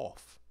day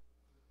off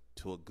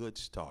to a good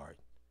start.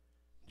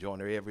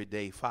 Join her every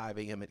day, 5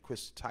 a.m. at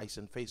Krista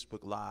Tyson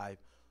Facebook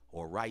Live,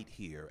 or right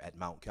here at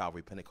Mount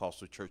Calvary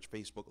Pentecostal Church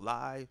Facebook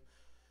Live,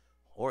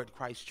 or at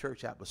Christ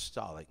Church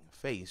Apostolic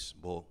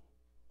Facebook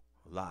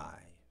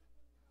Live.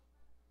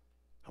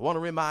 I want to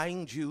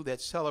remind you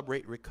that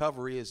Celebrate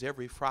Recovery is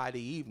every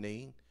Friday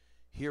evening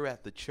here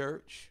at the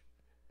church.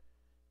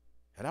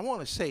 And I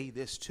want to say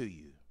this to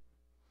you.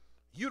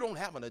 You don't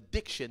have an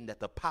addiction that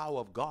the power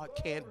of God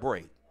can't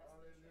break.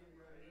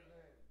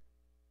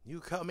 You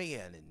come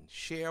in and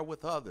share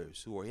with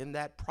others who are in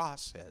that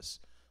process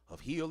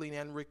of healing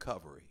and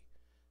recovery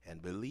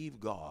and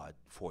believe God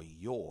for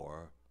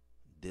your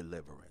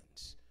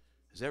deliverance.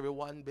 Has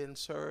everyone been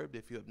served?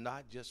 If you have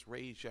not, just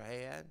raise your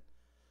hand.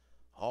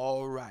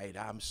 All right.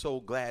 I'm so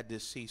glad to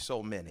see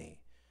so many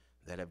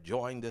that have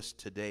joined us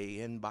today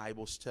in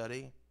Bible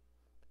study.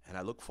 And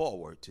I look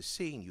forward to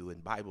seeing you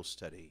in Bible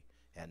study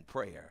and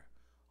prayer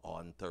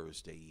on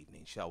Thursday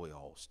evening. Shall we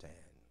all stand?